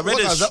think I read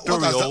a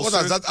story also. What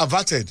has that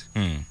averted?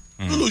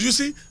 No, you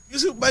see,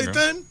 by the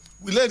time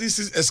we let this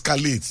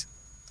escalate,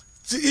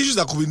 the issues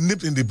that could be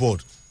nipped in the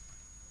bud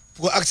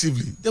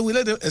proactively, then we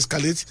let them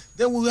escalate,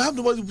 then we will have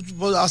nobody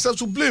but ourselves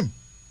to blame.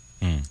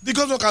 The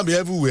government can be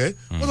everywhere.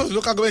 What of the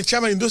local government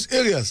chairman in those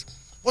areas?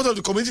 What of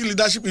the community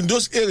leadership in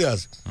those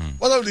areas?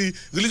 What of the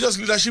religious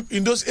leadership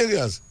in those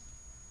areas?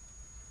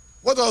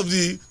 What of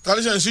the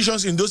traditional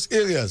institutions in those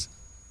areas?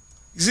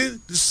 You see,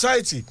 the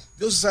society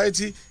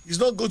is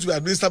not going to be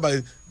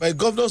administered by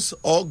governors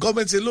or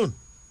governments alone.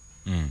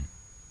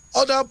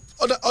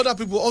 Other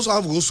people also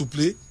have roles to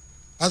play,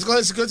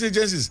 particularly security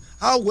agencies.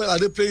 How well are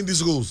they playing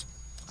these roles?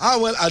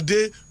 How well are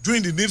they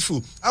doing the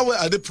needful? How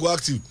well are they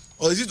proactive?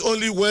 Or is it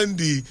only when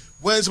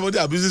somebody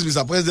abuses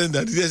Mr. President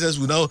that the DSS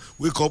will now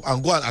wake up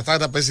and go and attack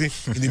that person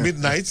in the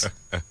midnight?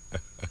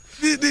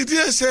 The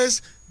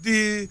DSS,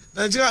 the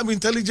Nigerian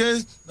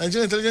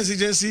Intelligence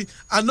Agency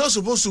are not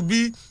supposed to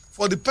be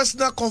for the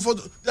personal comfort.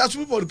 They are to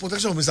be for the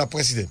protection of Mr.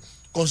 President,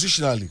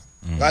 constitutionally,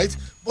 right?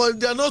 But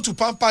they are not to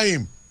pamper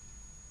him.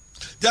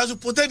 They are to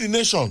protect the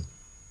nation.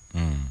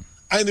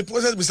 And in the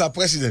process, Mr.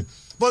 President.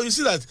 But you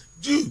see that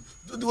the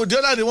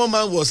other day, one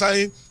man was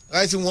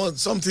writing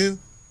something,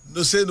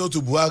 say no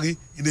to Buhari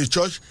in a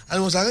church, and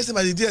he was arrested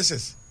by the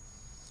DSS.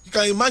 You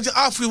can imagine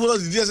how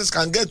frivolous the DSS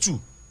can get to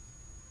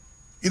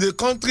in a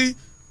country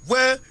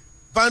where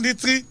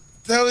banditry,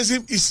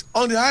 terrorism is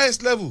on the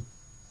highest level.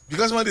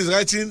 Because somebody is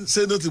writing,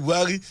 say no to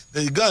Buhari,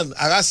 then you go and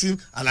arrest him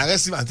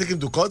and take him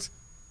to court.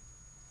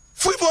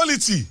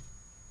 Frivolity.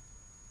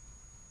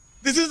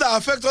 The things that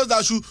affect us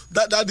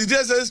that the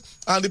DSS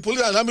and the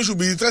police and army should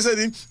be interested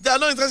in, they are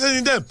not interested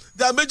in them.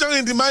 They are majoring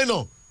in the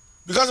minor.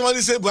 Because somebody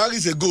say Buhari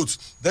is a goat,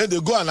 then they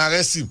go and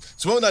arrest him.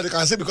 Somebody that they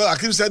can say because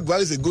Akim said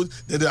Buhari is a goat,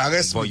 then they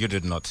arrest him. But you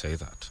did not say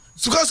that.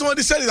 It's because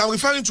somebody said it, I'm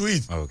referring to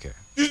it. Okay.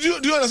 Do you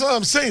understand what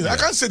I'm saying? Yeah. I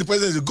can't say the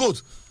president is a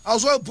goat. I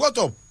was well brought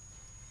up.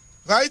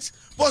 Right?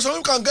 But some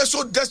people can get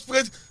so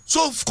desperate,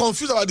 so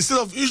confused about the state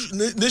of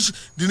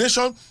the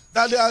nation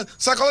that they are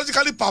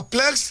psychologically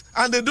perplexed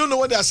and they don't know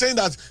what they are saying,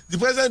 that the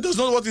president does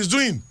not know what he's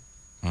doing.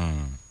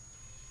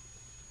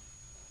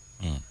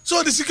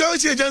 So the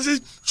security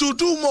agencies should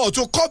do more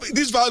to curb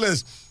this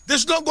violence. They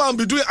should not go and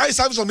be doing eye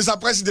service on Mr.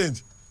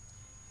 President.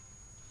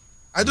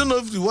 I don't know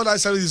if what I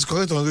said is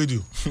correct on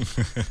radio.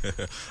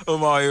 Oh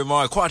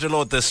my, quite a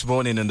lot this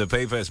morning in the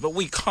papers, but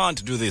we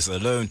can't do this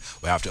alone.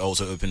 We have to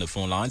also open the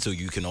phone line so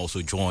you can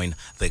also join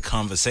the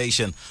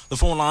conversation. The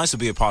phone lines to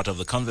be a part of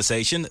the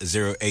conversation,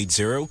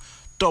 080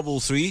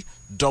 33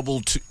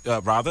 33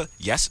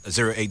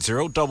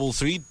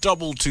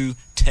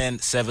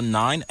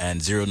 1079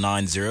 and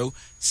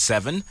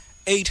 0907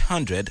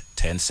 800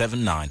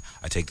 1079.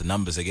 I take the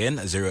numbers again,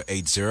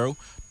 080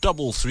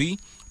 33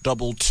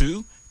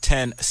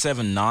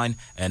 1079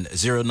 and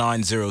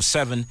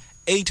 0907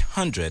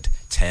 800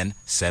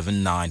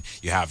 1079.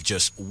 You have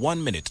just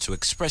 1 minute to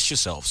express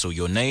yourself. So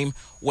your name,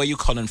 where you're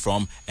calling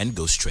from, and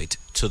go straight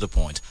to the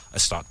point.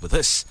 Let's start with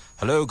this.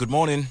 Hello, good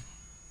morning.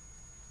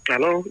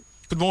 Hello.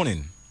 Good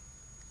morning.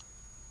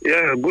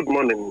 Yeah, good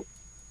morning.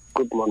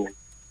 Good morning.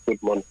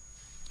 Good morning.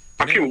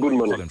 Hakim, good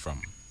morning. Calling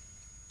from?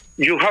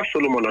 You have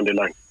Solomon on the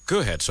line. Go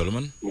ahead,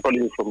 Solomon. I'm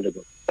calling you from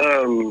Lagos.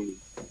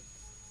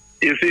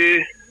 You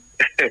see,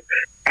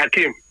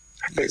 Hakim.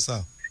 Yes,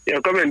 sir. You're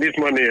coming this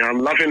morning. I'm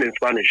laughing in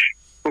Spanish.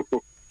 Look,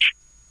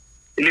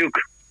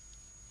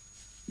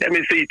 let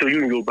me say it to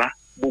you in Yoruba.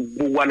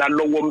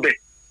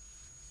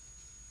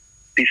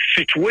 The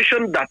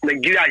situation that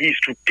Nigeria is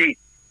today,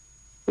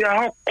 we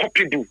are all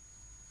culpable,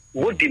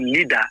 both the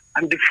leader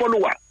and the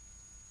follower.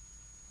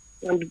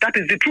 And that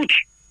is the truth.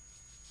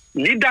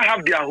 Leader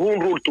have their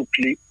own role to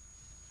play,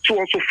 so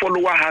also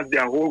follower has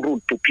their own role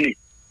to play.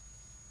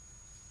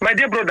 My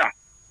dear brother,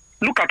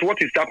 look at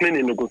what is happening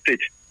in Ogun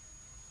State.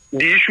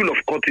 The issue of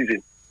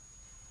courtesan.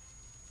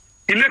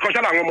 I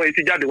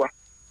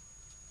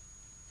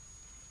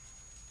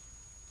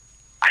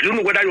don't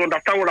know whether you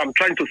understand what I'm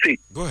trying to say.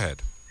 Go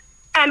ahead.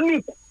 And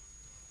look,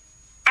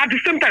 at the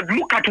same time,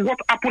 look at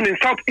what happened in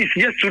Southeast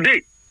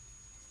yesterday.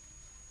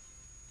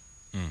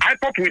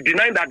 IPOP will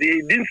deny that they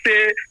didn't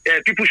say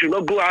people should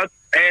not go out.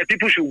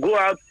 People should go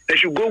out. They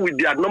should go with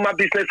their normal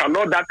business and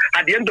all that.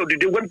 At the end of the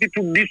day, when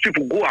these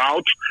people go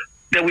out,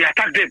 then we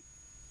attack them.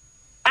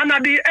 And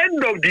at the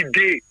end of the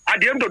day,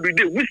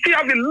 we still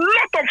have a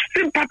lot of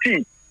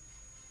sympathy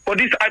for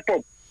this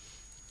IPOP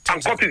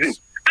and courtesan.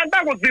 And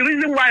that was the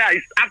reason why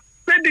I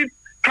said it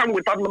time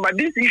without number.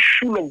 This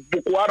issue of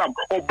Boko Haram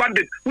or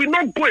bandits will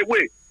not go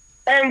away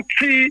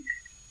until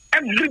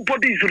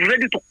everybody is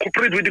ready to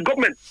cooperate with the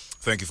government.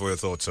 Thank you for your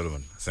thoughts,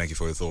 Solomon. Thank you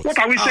for your thoughts. What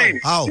are we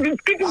saying?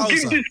 People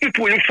give these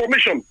people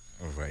information.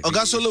 All right.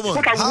 Okay,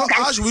 Solomon,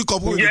 how should we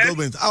cooperate with the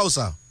government? How,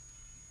 sir?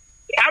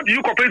 How do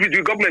you cooperate with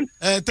the government?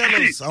 Tell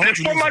us. The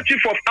former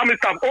chief of army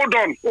staff, hold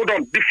on.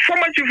 The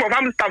former chief of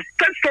army staff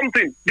said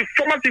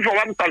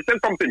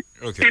something.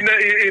 Okay.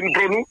 In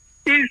Bronu.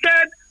 He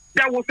said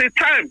there was a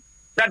time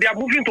that they are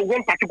moving to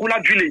one particular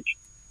village.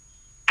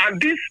 And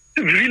these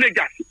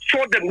villagers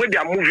saw them when they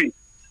are moving.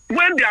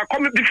 When they are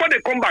coming, before they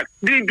come back,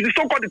 the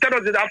so-called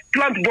terrorists have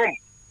plant bomb.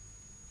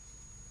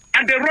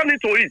 And they run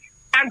into it.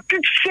 And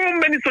teach so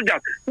many soldiers.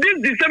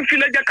 The same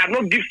villager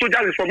cannot give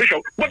soldiers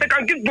information, but they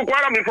can give Boko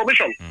Haram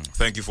information.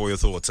 Thank you for your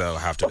thoughts. I'll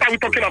have to. What are we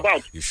talking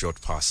about? You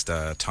short past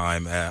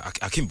time.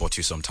 I can bought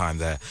you some time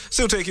there.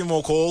 Still taking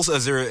more calls.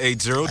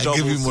 080. I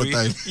give you more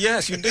time.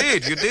 Yes, you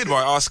did. You did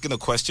by asking a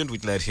question.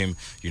 We'd let him,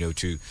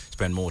 to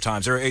spend more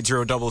time.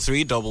 080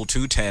 33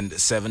 22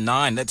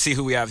 1079. Let's see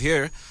who we have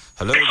here.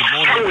 Hello.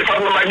 Good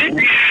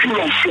morning.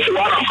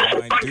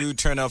 Do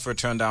turn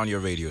down your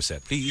radio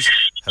set, please.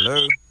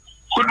 Hello.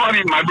 Good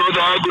morning, my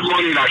brother. Good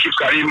morning, Ashif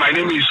Karim. My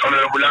name is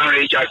Honorable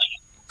Henry Jaji.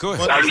 Go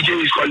ahead. The region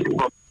is calling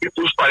from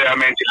People's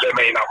Parliament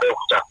in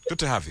Abeokuta. Good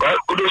to have you. Well,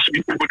 kudos to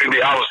people in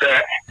the house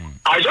there.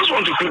 I just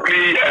want to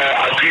quickly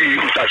agree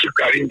with Ashif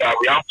Karim that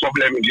we have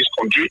problem in this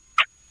country.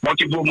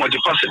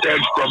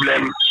 Multifaceted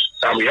problem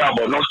that we have,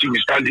 but not still we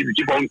standing. We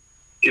keep on,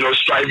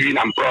 striving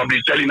and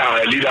probably telling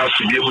our leaders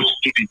to be able to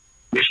keep it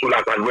peaceful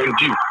as and when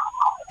due.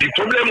 The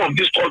problem of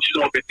this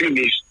culture of the thing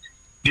is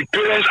the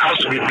parents have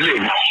to be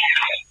blamed.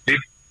 The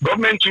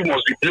government too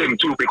must be blamed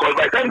too, because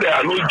by the time there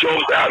are no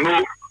jobs, there are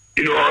no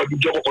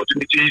job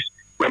opportunities.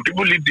 When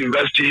people leave the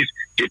universities,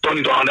 they turn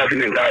it on another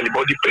thing entirely.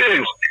 But the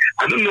parents,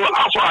 I don't know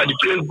how far are the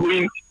parents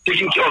going,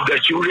 taking care of their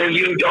children,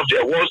 living care of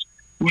their words,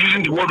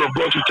 using the word of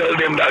God to tell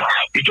them that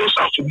you just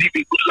have to live a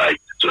good life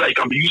so that you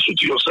can be useful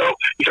to yourself,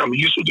 you can be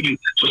useful to the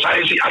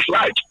society at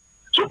large.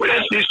 So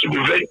parents need to be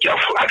very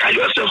careful. I can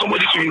just send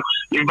somebody to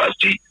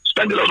university,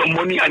 spend a lot of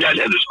money, and at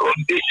the end of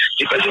the day,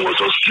 the person was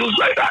just skills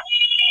like that.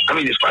 I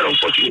mean, it's quite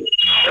unfortunate.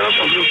 There are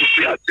some people to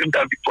pay at the same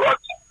time before us.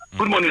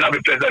 Good morning, have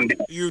a pleasant day.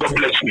 God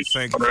bless me.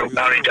 Thank you.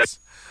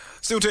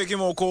 Still taking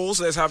more calls.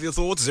 Let's have your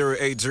thoughts.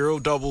 080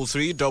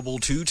 33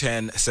 22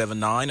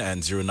 1079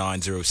 and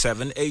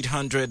 0907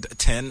 800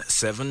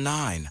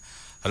 1079.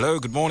 Hello,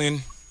 good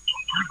morning.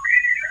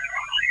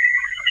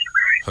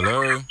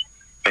 Hello.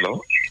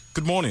 Hello.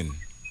 Good morning.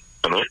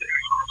 Hello.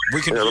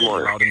 We can hear you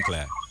loud and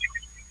clear.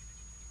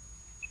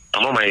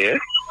 Am I on my ear?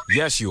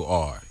 Yes, you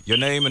are. Your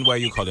name and where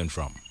you calling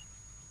from?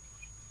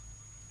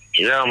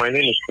 Yeah, my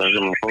name is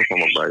Kazim. I'm from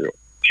Abayo.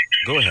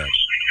 Go ahead.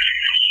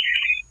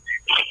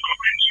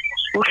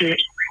 Okay.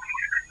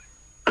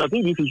 I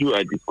think this issue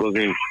I'm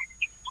discussing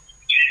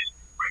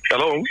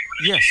Hello?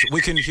 Yes,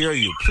 we can hear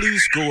you.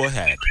 Please go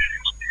ahead.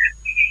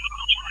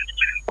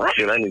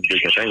 Your line is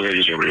big. I can't hear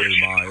you.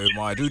 Oh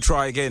my. Do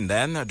try again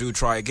then. Do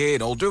try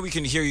again. Although we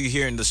can hear you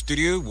here in the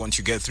studio, once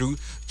you get through,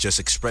 just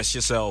express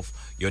yourself,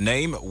 your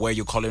name, where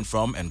you're calling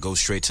from, and go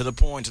straight to the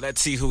point. Let's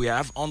see who we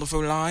have on the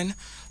phone line.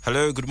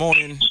 Hello, good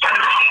morning.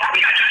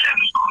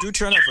 Do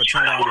turn down your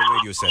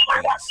radio set,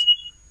 please.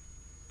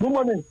 Good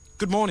morning.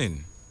 Good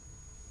morning.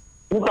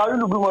 Mr.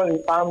 Ayilu, good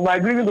morning. My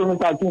greeting to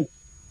Mr. King.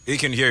 He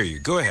can hear you.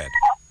 Go ahead.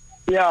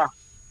 Yeah.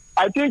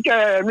 I think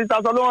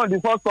Mr. Solomon, the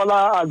first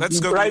caller, has Let's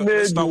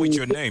start with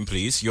your name,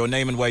 please. Your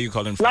name and where you're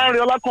calling from. Larry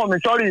Olakomi,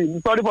 sorry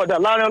for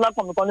that. Larry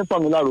Olakomi calling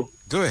from Milaro.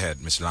 Go ahead,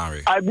 Mr.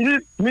 Larry. I believe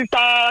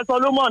Mr.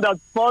 Solomon, the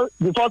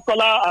first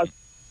caller, has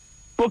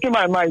spoken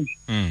my mind.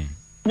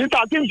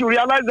 Mr. King should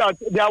realize that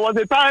there was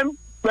a time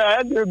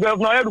where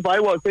Governor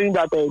Erufai was saying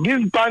that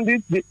these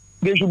bandits,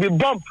 they should be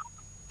bumped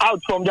out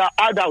from their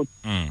hideout.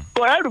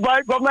 So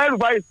Governor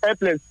Erufai is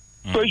helpless.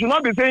 So he should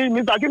not be saying,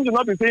 Mr. Kim should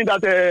not be saying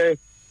that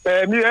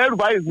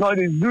Erufai is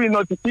doing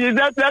nothing. He is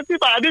helpless.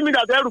 I didn't mean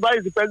that Erufai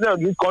is the president of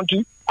this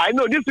country. I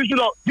know this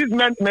issue of this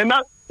menace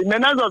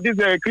of this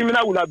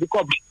criminal will have been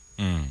covered.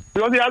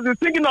 Because he has been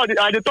thinking on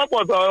the top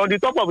of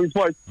his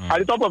voice,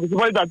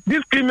 that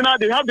this criminal,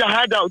 they have their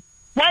hideout.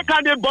 Why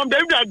can't they bomb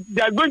them? If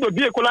there's going to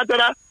be a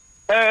collateral,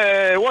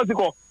 what's it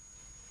called?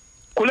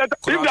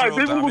 If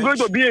there's going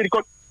to be a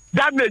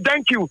damage,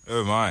 thank you.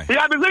 Oh my. He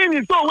has been saying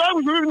it. So why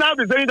would we now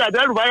be saying that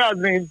everybody has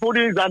been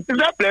putting his hands in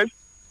that place?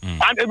 And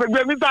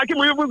Mr. Akim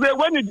will even say,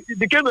 when in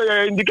the case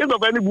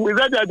of any, we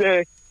said that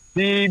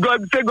the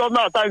state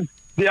governor at times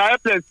they are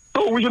helpless.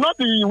 So we should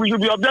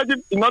be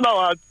objective in all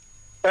our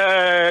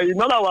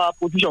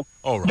position.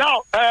 All right.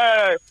 Now,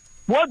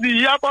 what the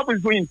EAPOP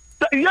is doing?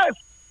 Yes.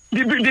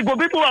 The people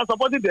who are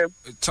supporting them.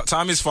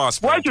 Time is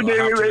fast. Why should they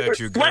have to let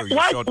you go? You're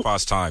short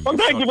past time.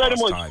 Thank you very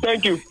much.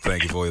 Thank you.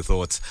 Thank you for your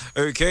thoughts.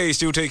 Okay,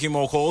 still taking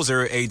more calls.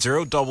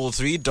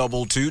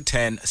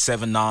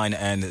 080-3322-1079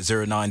 and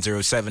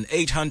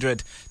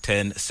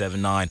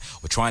 0907-800-1079.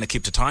 We're trying to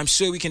keep the time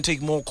so we can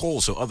take more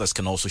calls so others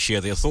can also share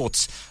their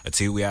thoughts. Let's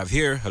see who we have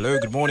here. Hello,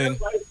 good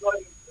morning.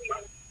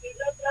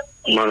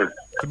 Good morning.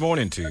 Good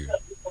morning to you.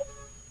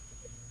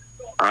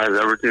 How's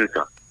everything,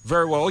 sir?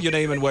 Very well. Your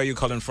name and where you're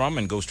calling from,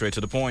 and go straight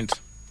to the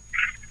point.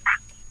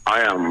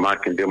 I am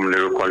Martin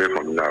Demulero calling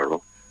from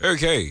Naro.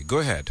 Okay, go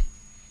ahead.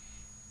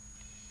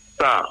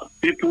 Sir,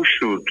 people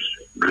should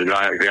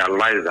realize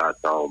that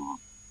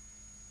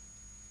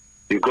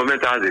the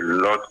government has a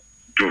lot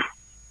to do.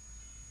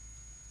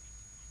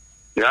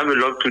 They have a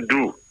lot to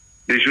do.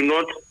 They should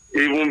not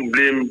even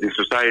blame the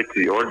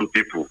society or the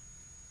people.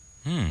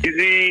 You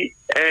see,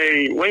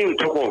 when you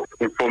talk of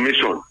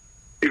information,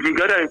 if you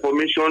gather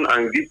information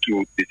and give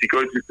to the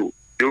security people,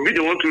 they will be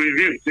the one to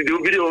review. They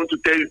will be the one to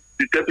tell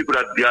people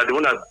that they are the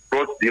one that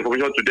brought the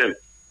information to them.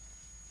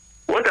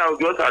 What I would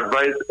just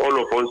advise all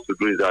of us to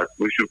do is that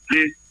we should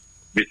please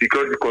be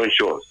security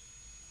conscious.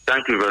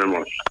 Thank you very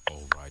much.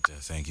 All right.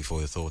 Thank you for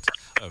your thoughts.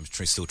 I'm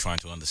still trying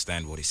to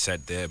understand what he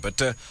said there,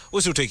 but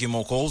we're still taking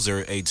more calls.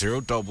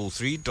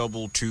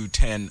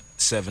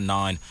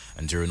 080-3322-1079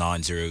 and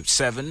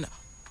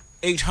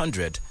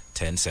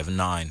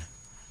 0907-800-1079.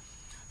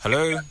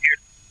 Hello.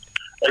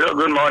 Hello,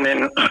 good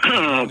morning.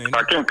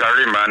 Hakim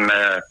Karim and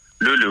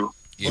Lulu.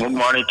 Yes. Good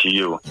morning to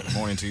you. Good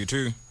morning to you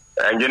too.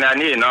 Engineer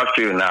need enough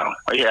feel now.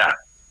 Yeah.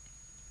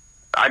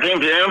 I think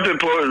the young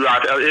people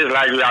it's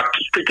like we are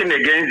speaking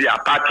against their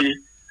party.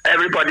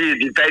 Everybody is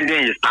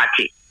defending his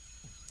party.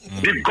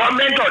 The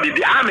government of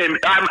I'm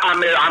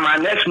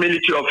an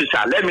ex-military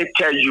officer. Let me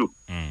tell you,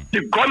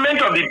 the government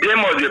of the day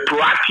must be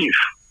proactive.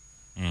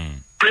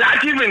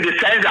 Proactive in the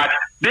sense that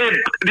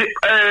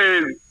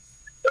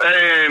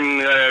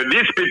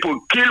these people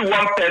kill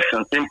one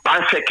person in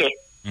Panseke.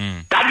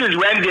 That is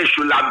when they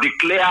should have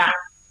declared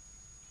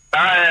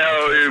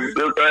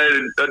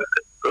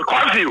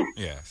curfew.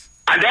 Yes.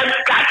 And then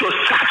start to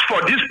search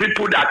for these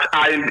people that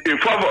are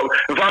involved.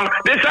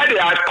 They say they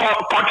are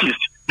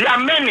cultists. There are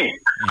many.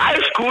 I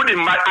schooled in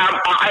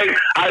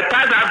I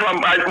passed out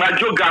from my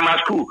Joe Grammar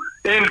School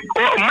in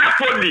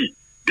Mapoli.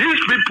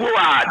 These people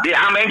they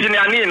are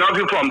engineering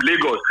nothing from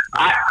Lagos.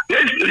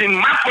 In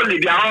Mapoli,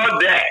 they are all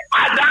there.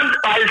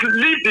 I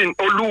lived in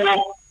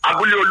Oluwo,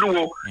 Abule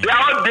Oluwo. They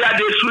are all there.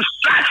 They should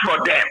search for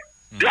them.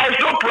 There is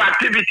no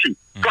proactivity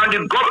from the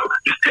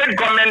state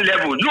government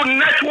level. You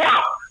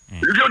network.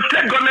 The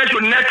state government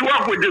should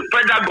network with the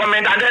federal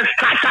government and then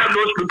scatter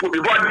those people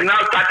before they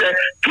now started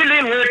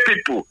killing white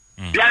people.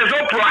 There is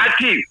no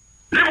proactive.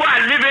 People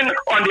are living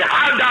on the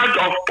handout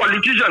of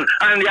politicians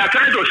and they are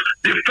trying to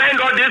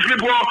defend all these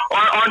people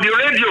on the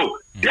radio.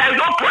 There is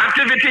no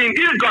proactivity in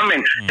this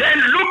government. Then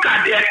look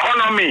at the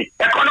economy.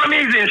 Economy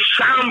is in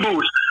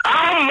shambles.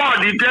 How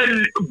much did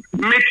they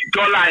make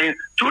dollar in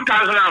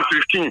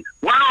 2015?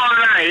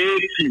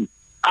 180.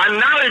 And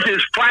now it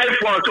is 5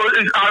 points, so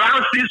it's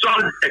around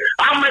 600.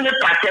 How many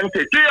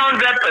percentage?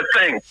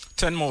 300%.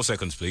 10 more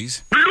seconds,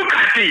 please. Look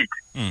at it.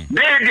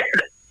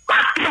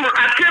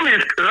 Akim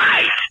is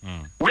right.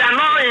 We are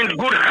not in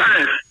good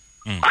hands.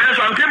 And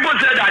some people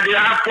say that they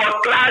have first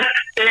class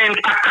in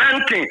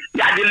accounting.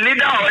 They are the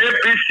leader of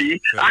APC.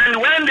 And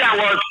when there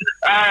was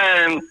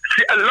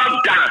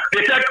lockdown,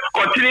 they said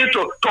continue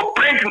to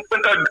print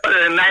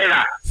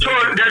naira. So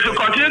they should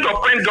continue to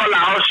print dollar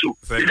also.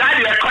 Is that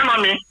the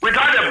economy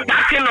without the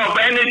backing of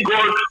any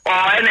goal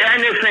or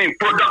anything,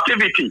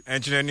 productivity?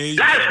 That's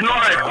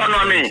not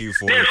economy.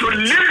 They should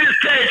leave the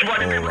stage for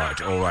the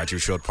All right, you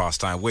short past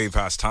time, way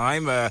past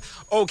time.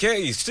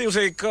 Okay, still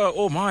take,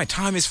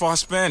 time is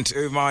fast spent.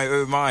 Oh my.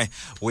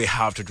 We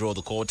have to draw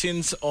the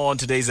curtains on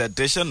today's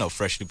edition of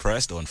Freshly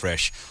Pressed on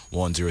Fresh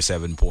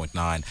 107.9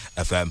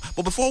 FM.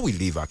 But before we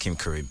leave, Akim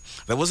Karim,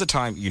 there was a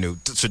time,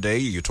 today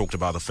you talked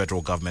about the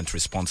federal government's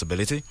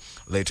responsibility.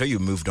 Later you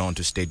moved on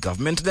to state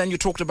government. Then you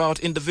talked about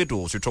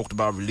individuals. You talked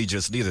about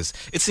religious leaders.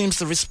 It seems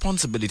the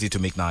responsibility to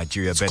make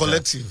Nigeria better.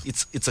 Collective.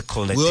 It's a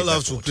collective. We all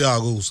have to play our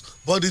roles.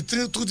 But the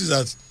truth is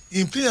that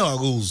in playing our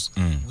roles,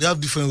 we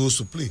have different roles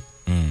to play.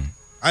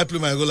 I play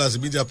my role as a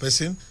media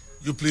person.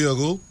 You play your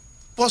role.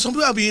 But some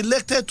people have been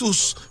elected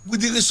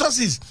with the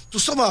resources to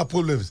solve our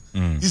problems.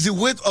 Is the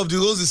weight of the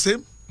roles the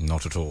same?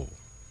 Not at all.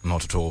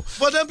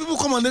 But then people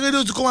come on the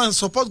radio to come and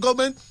support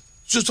government,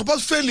 to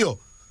support failure.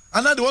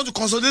 And now they want to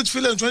consolidate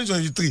failure in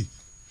 2023.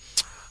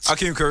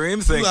 Akim Karim,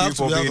 thank you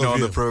for being on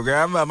the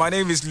program. My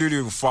name is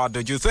Lulu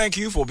Fadoju. Thank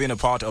you for being a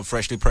part of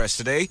Freshly Pressed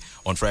today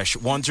on Fresh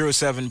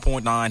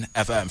 107.9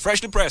 FM.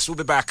 Freshly Pressed will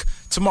be back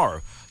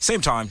tomorrow. Same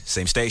time,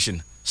 same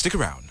station. Stick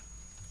around.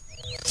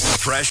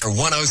 Fresh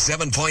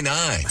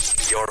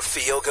 107.9. Your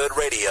feel-good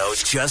radio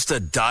just a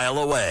dial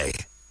away.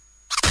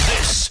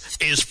 This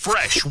is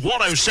Fresh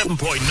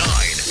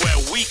 107.9, where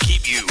we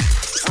keep you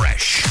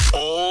fresh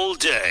all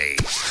day.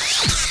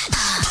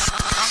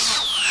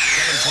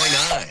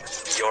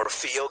 7.9. Your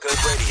feel-good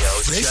radio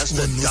just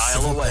a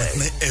dial away.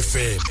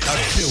 FM.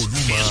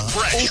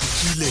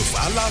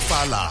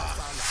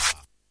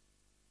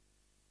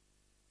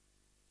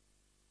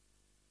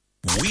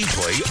 We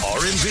play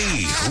R&B,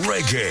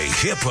 reggae,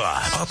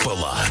 hip-hop,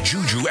 Apala,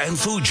 Juju and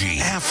Fuji,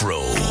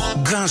 Afro,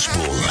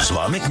 gospel,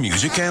 Islamic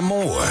music, and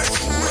more.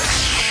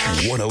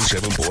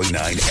 107.9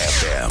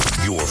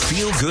 FM, your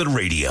feel-good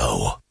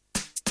radio.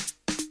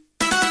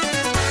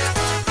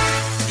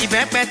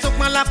 Ìbẹ́pẹ tó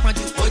pọ́n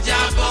lápọ̀jù ó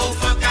jábọ́ ó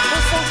fọ́nká. Ó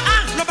fọ́n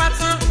ló bá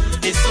tán.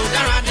 Èso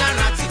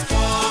dáradára ti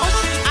fọ́.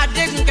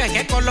 Adégún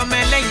kẹ̀kẹ́ kọ́ lọ́mọ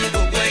ẹlẹ́yin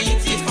gbogbo ẹ̀yìn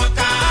ti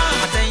fọ́nká.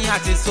 Àtẹ̀yìn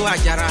àti èso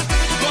àjàrà.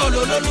 Bóòlù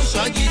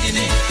olólùṣọ́ gidi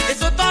ni.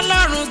 Èso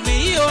tọ́lọ́run gbìn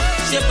yìí o.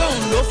 Ṣé bóun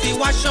ló fi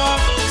wáṣọ?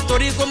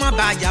 Torí kó má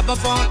bàa jábọ́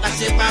fọ́. La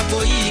ṣe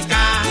pàgọ́ yìí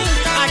ká.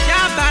 Ajá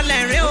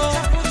balẹ̀ rẹ o.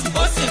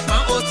 Ó sì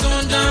pọ́n ó tún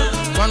dán.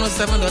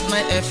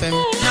 107.9 FM.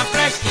 Na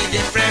fresh e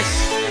dey fresh.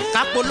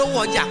 Kápolówó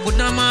ọjà kó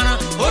dán mọ́rán.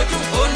 Ó dùn ó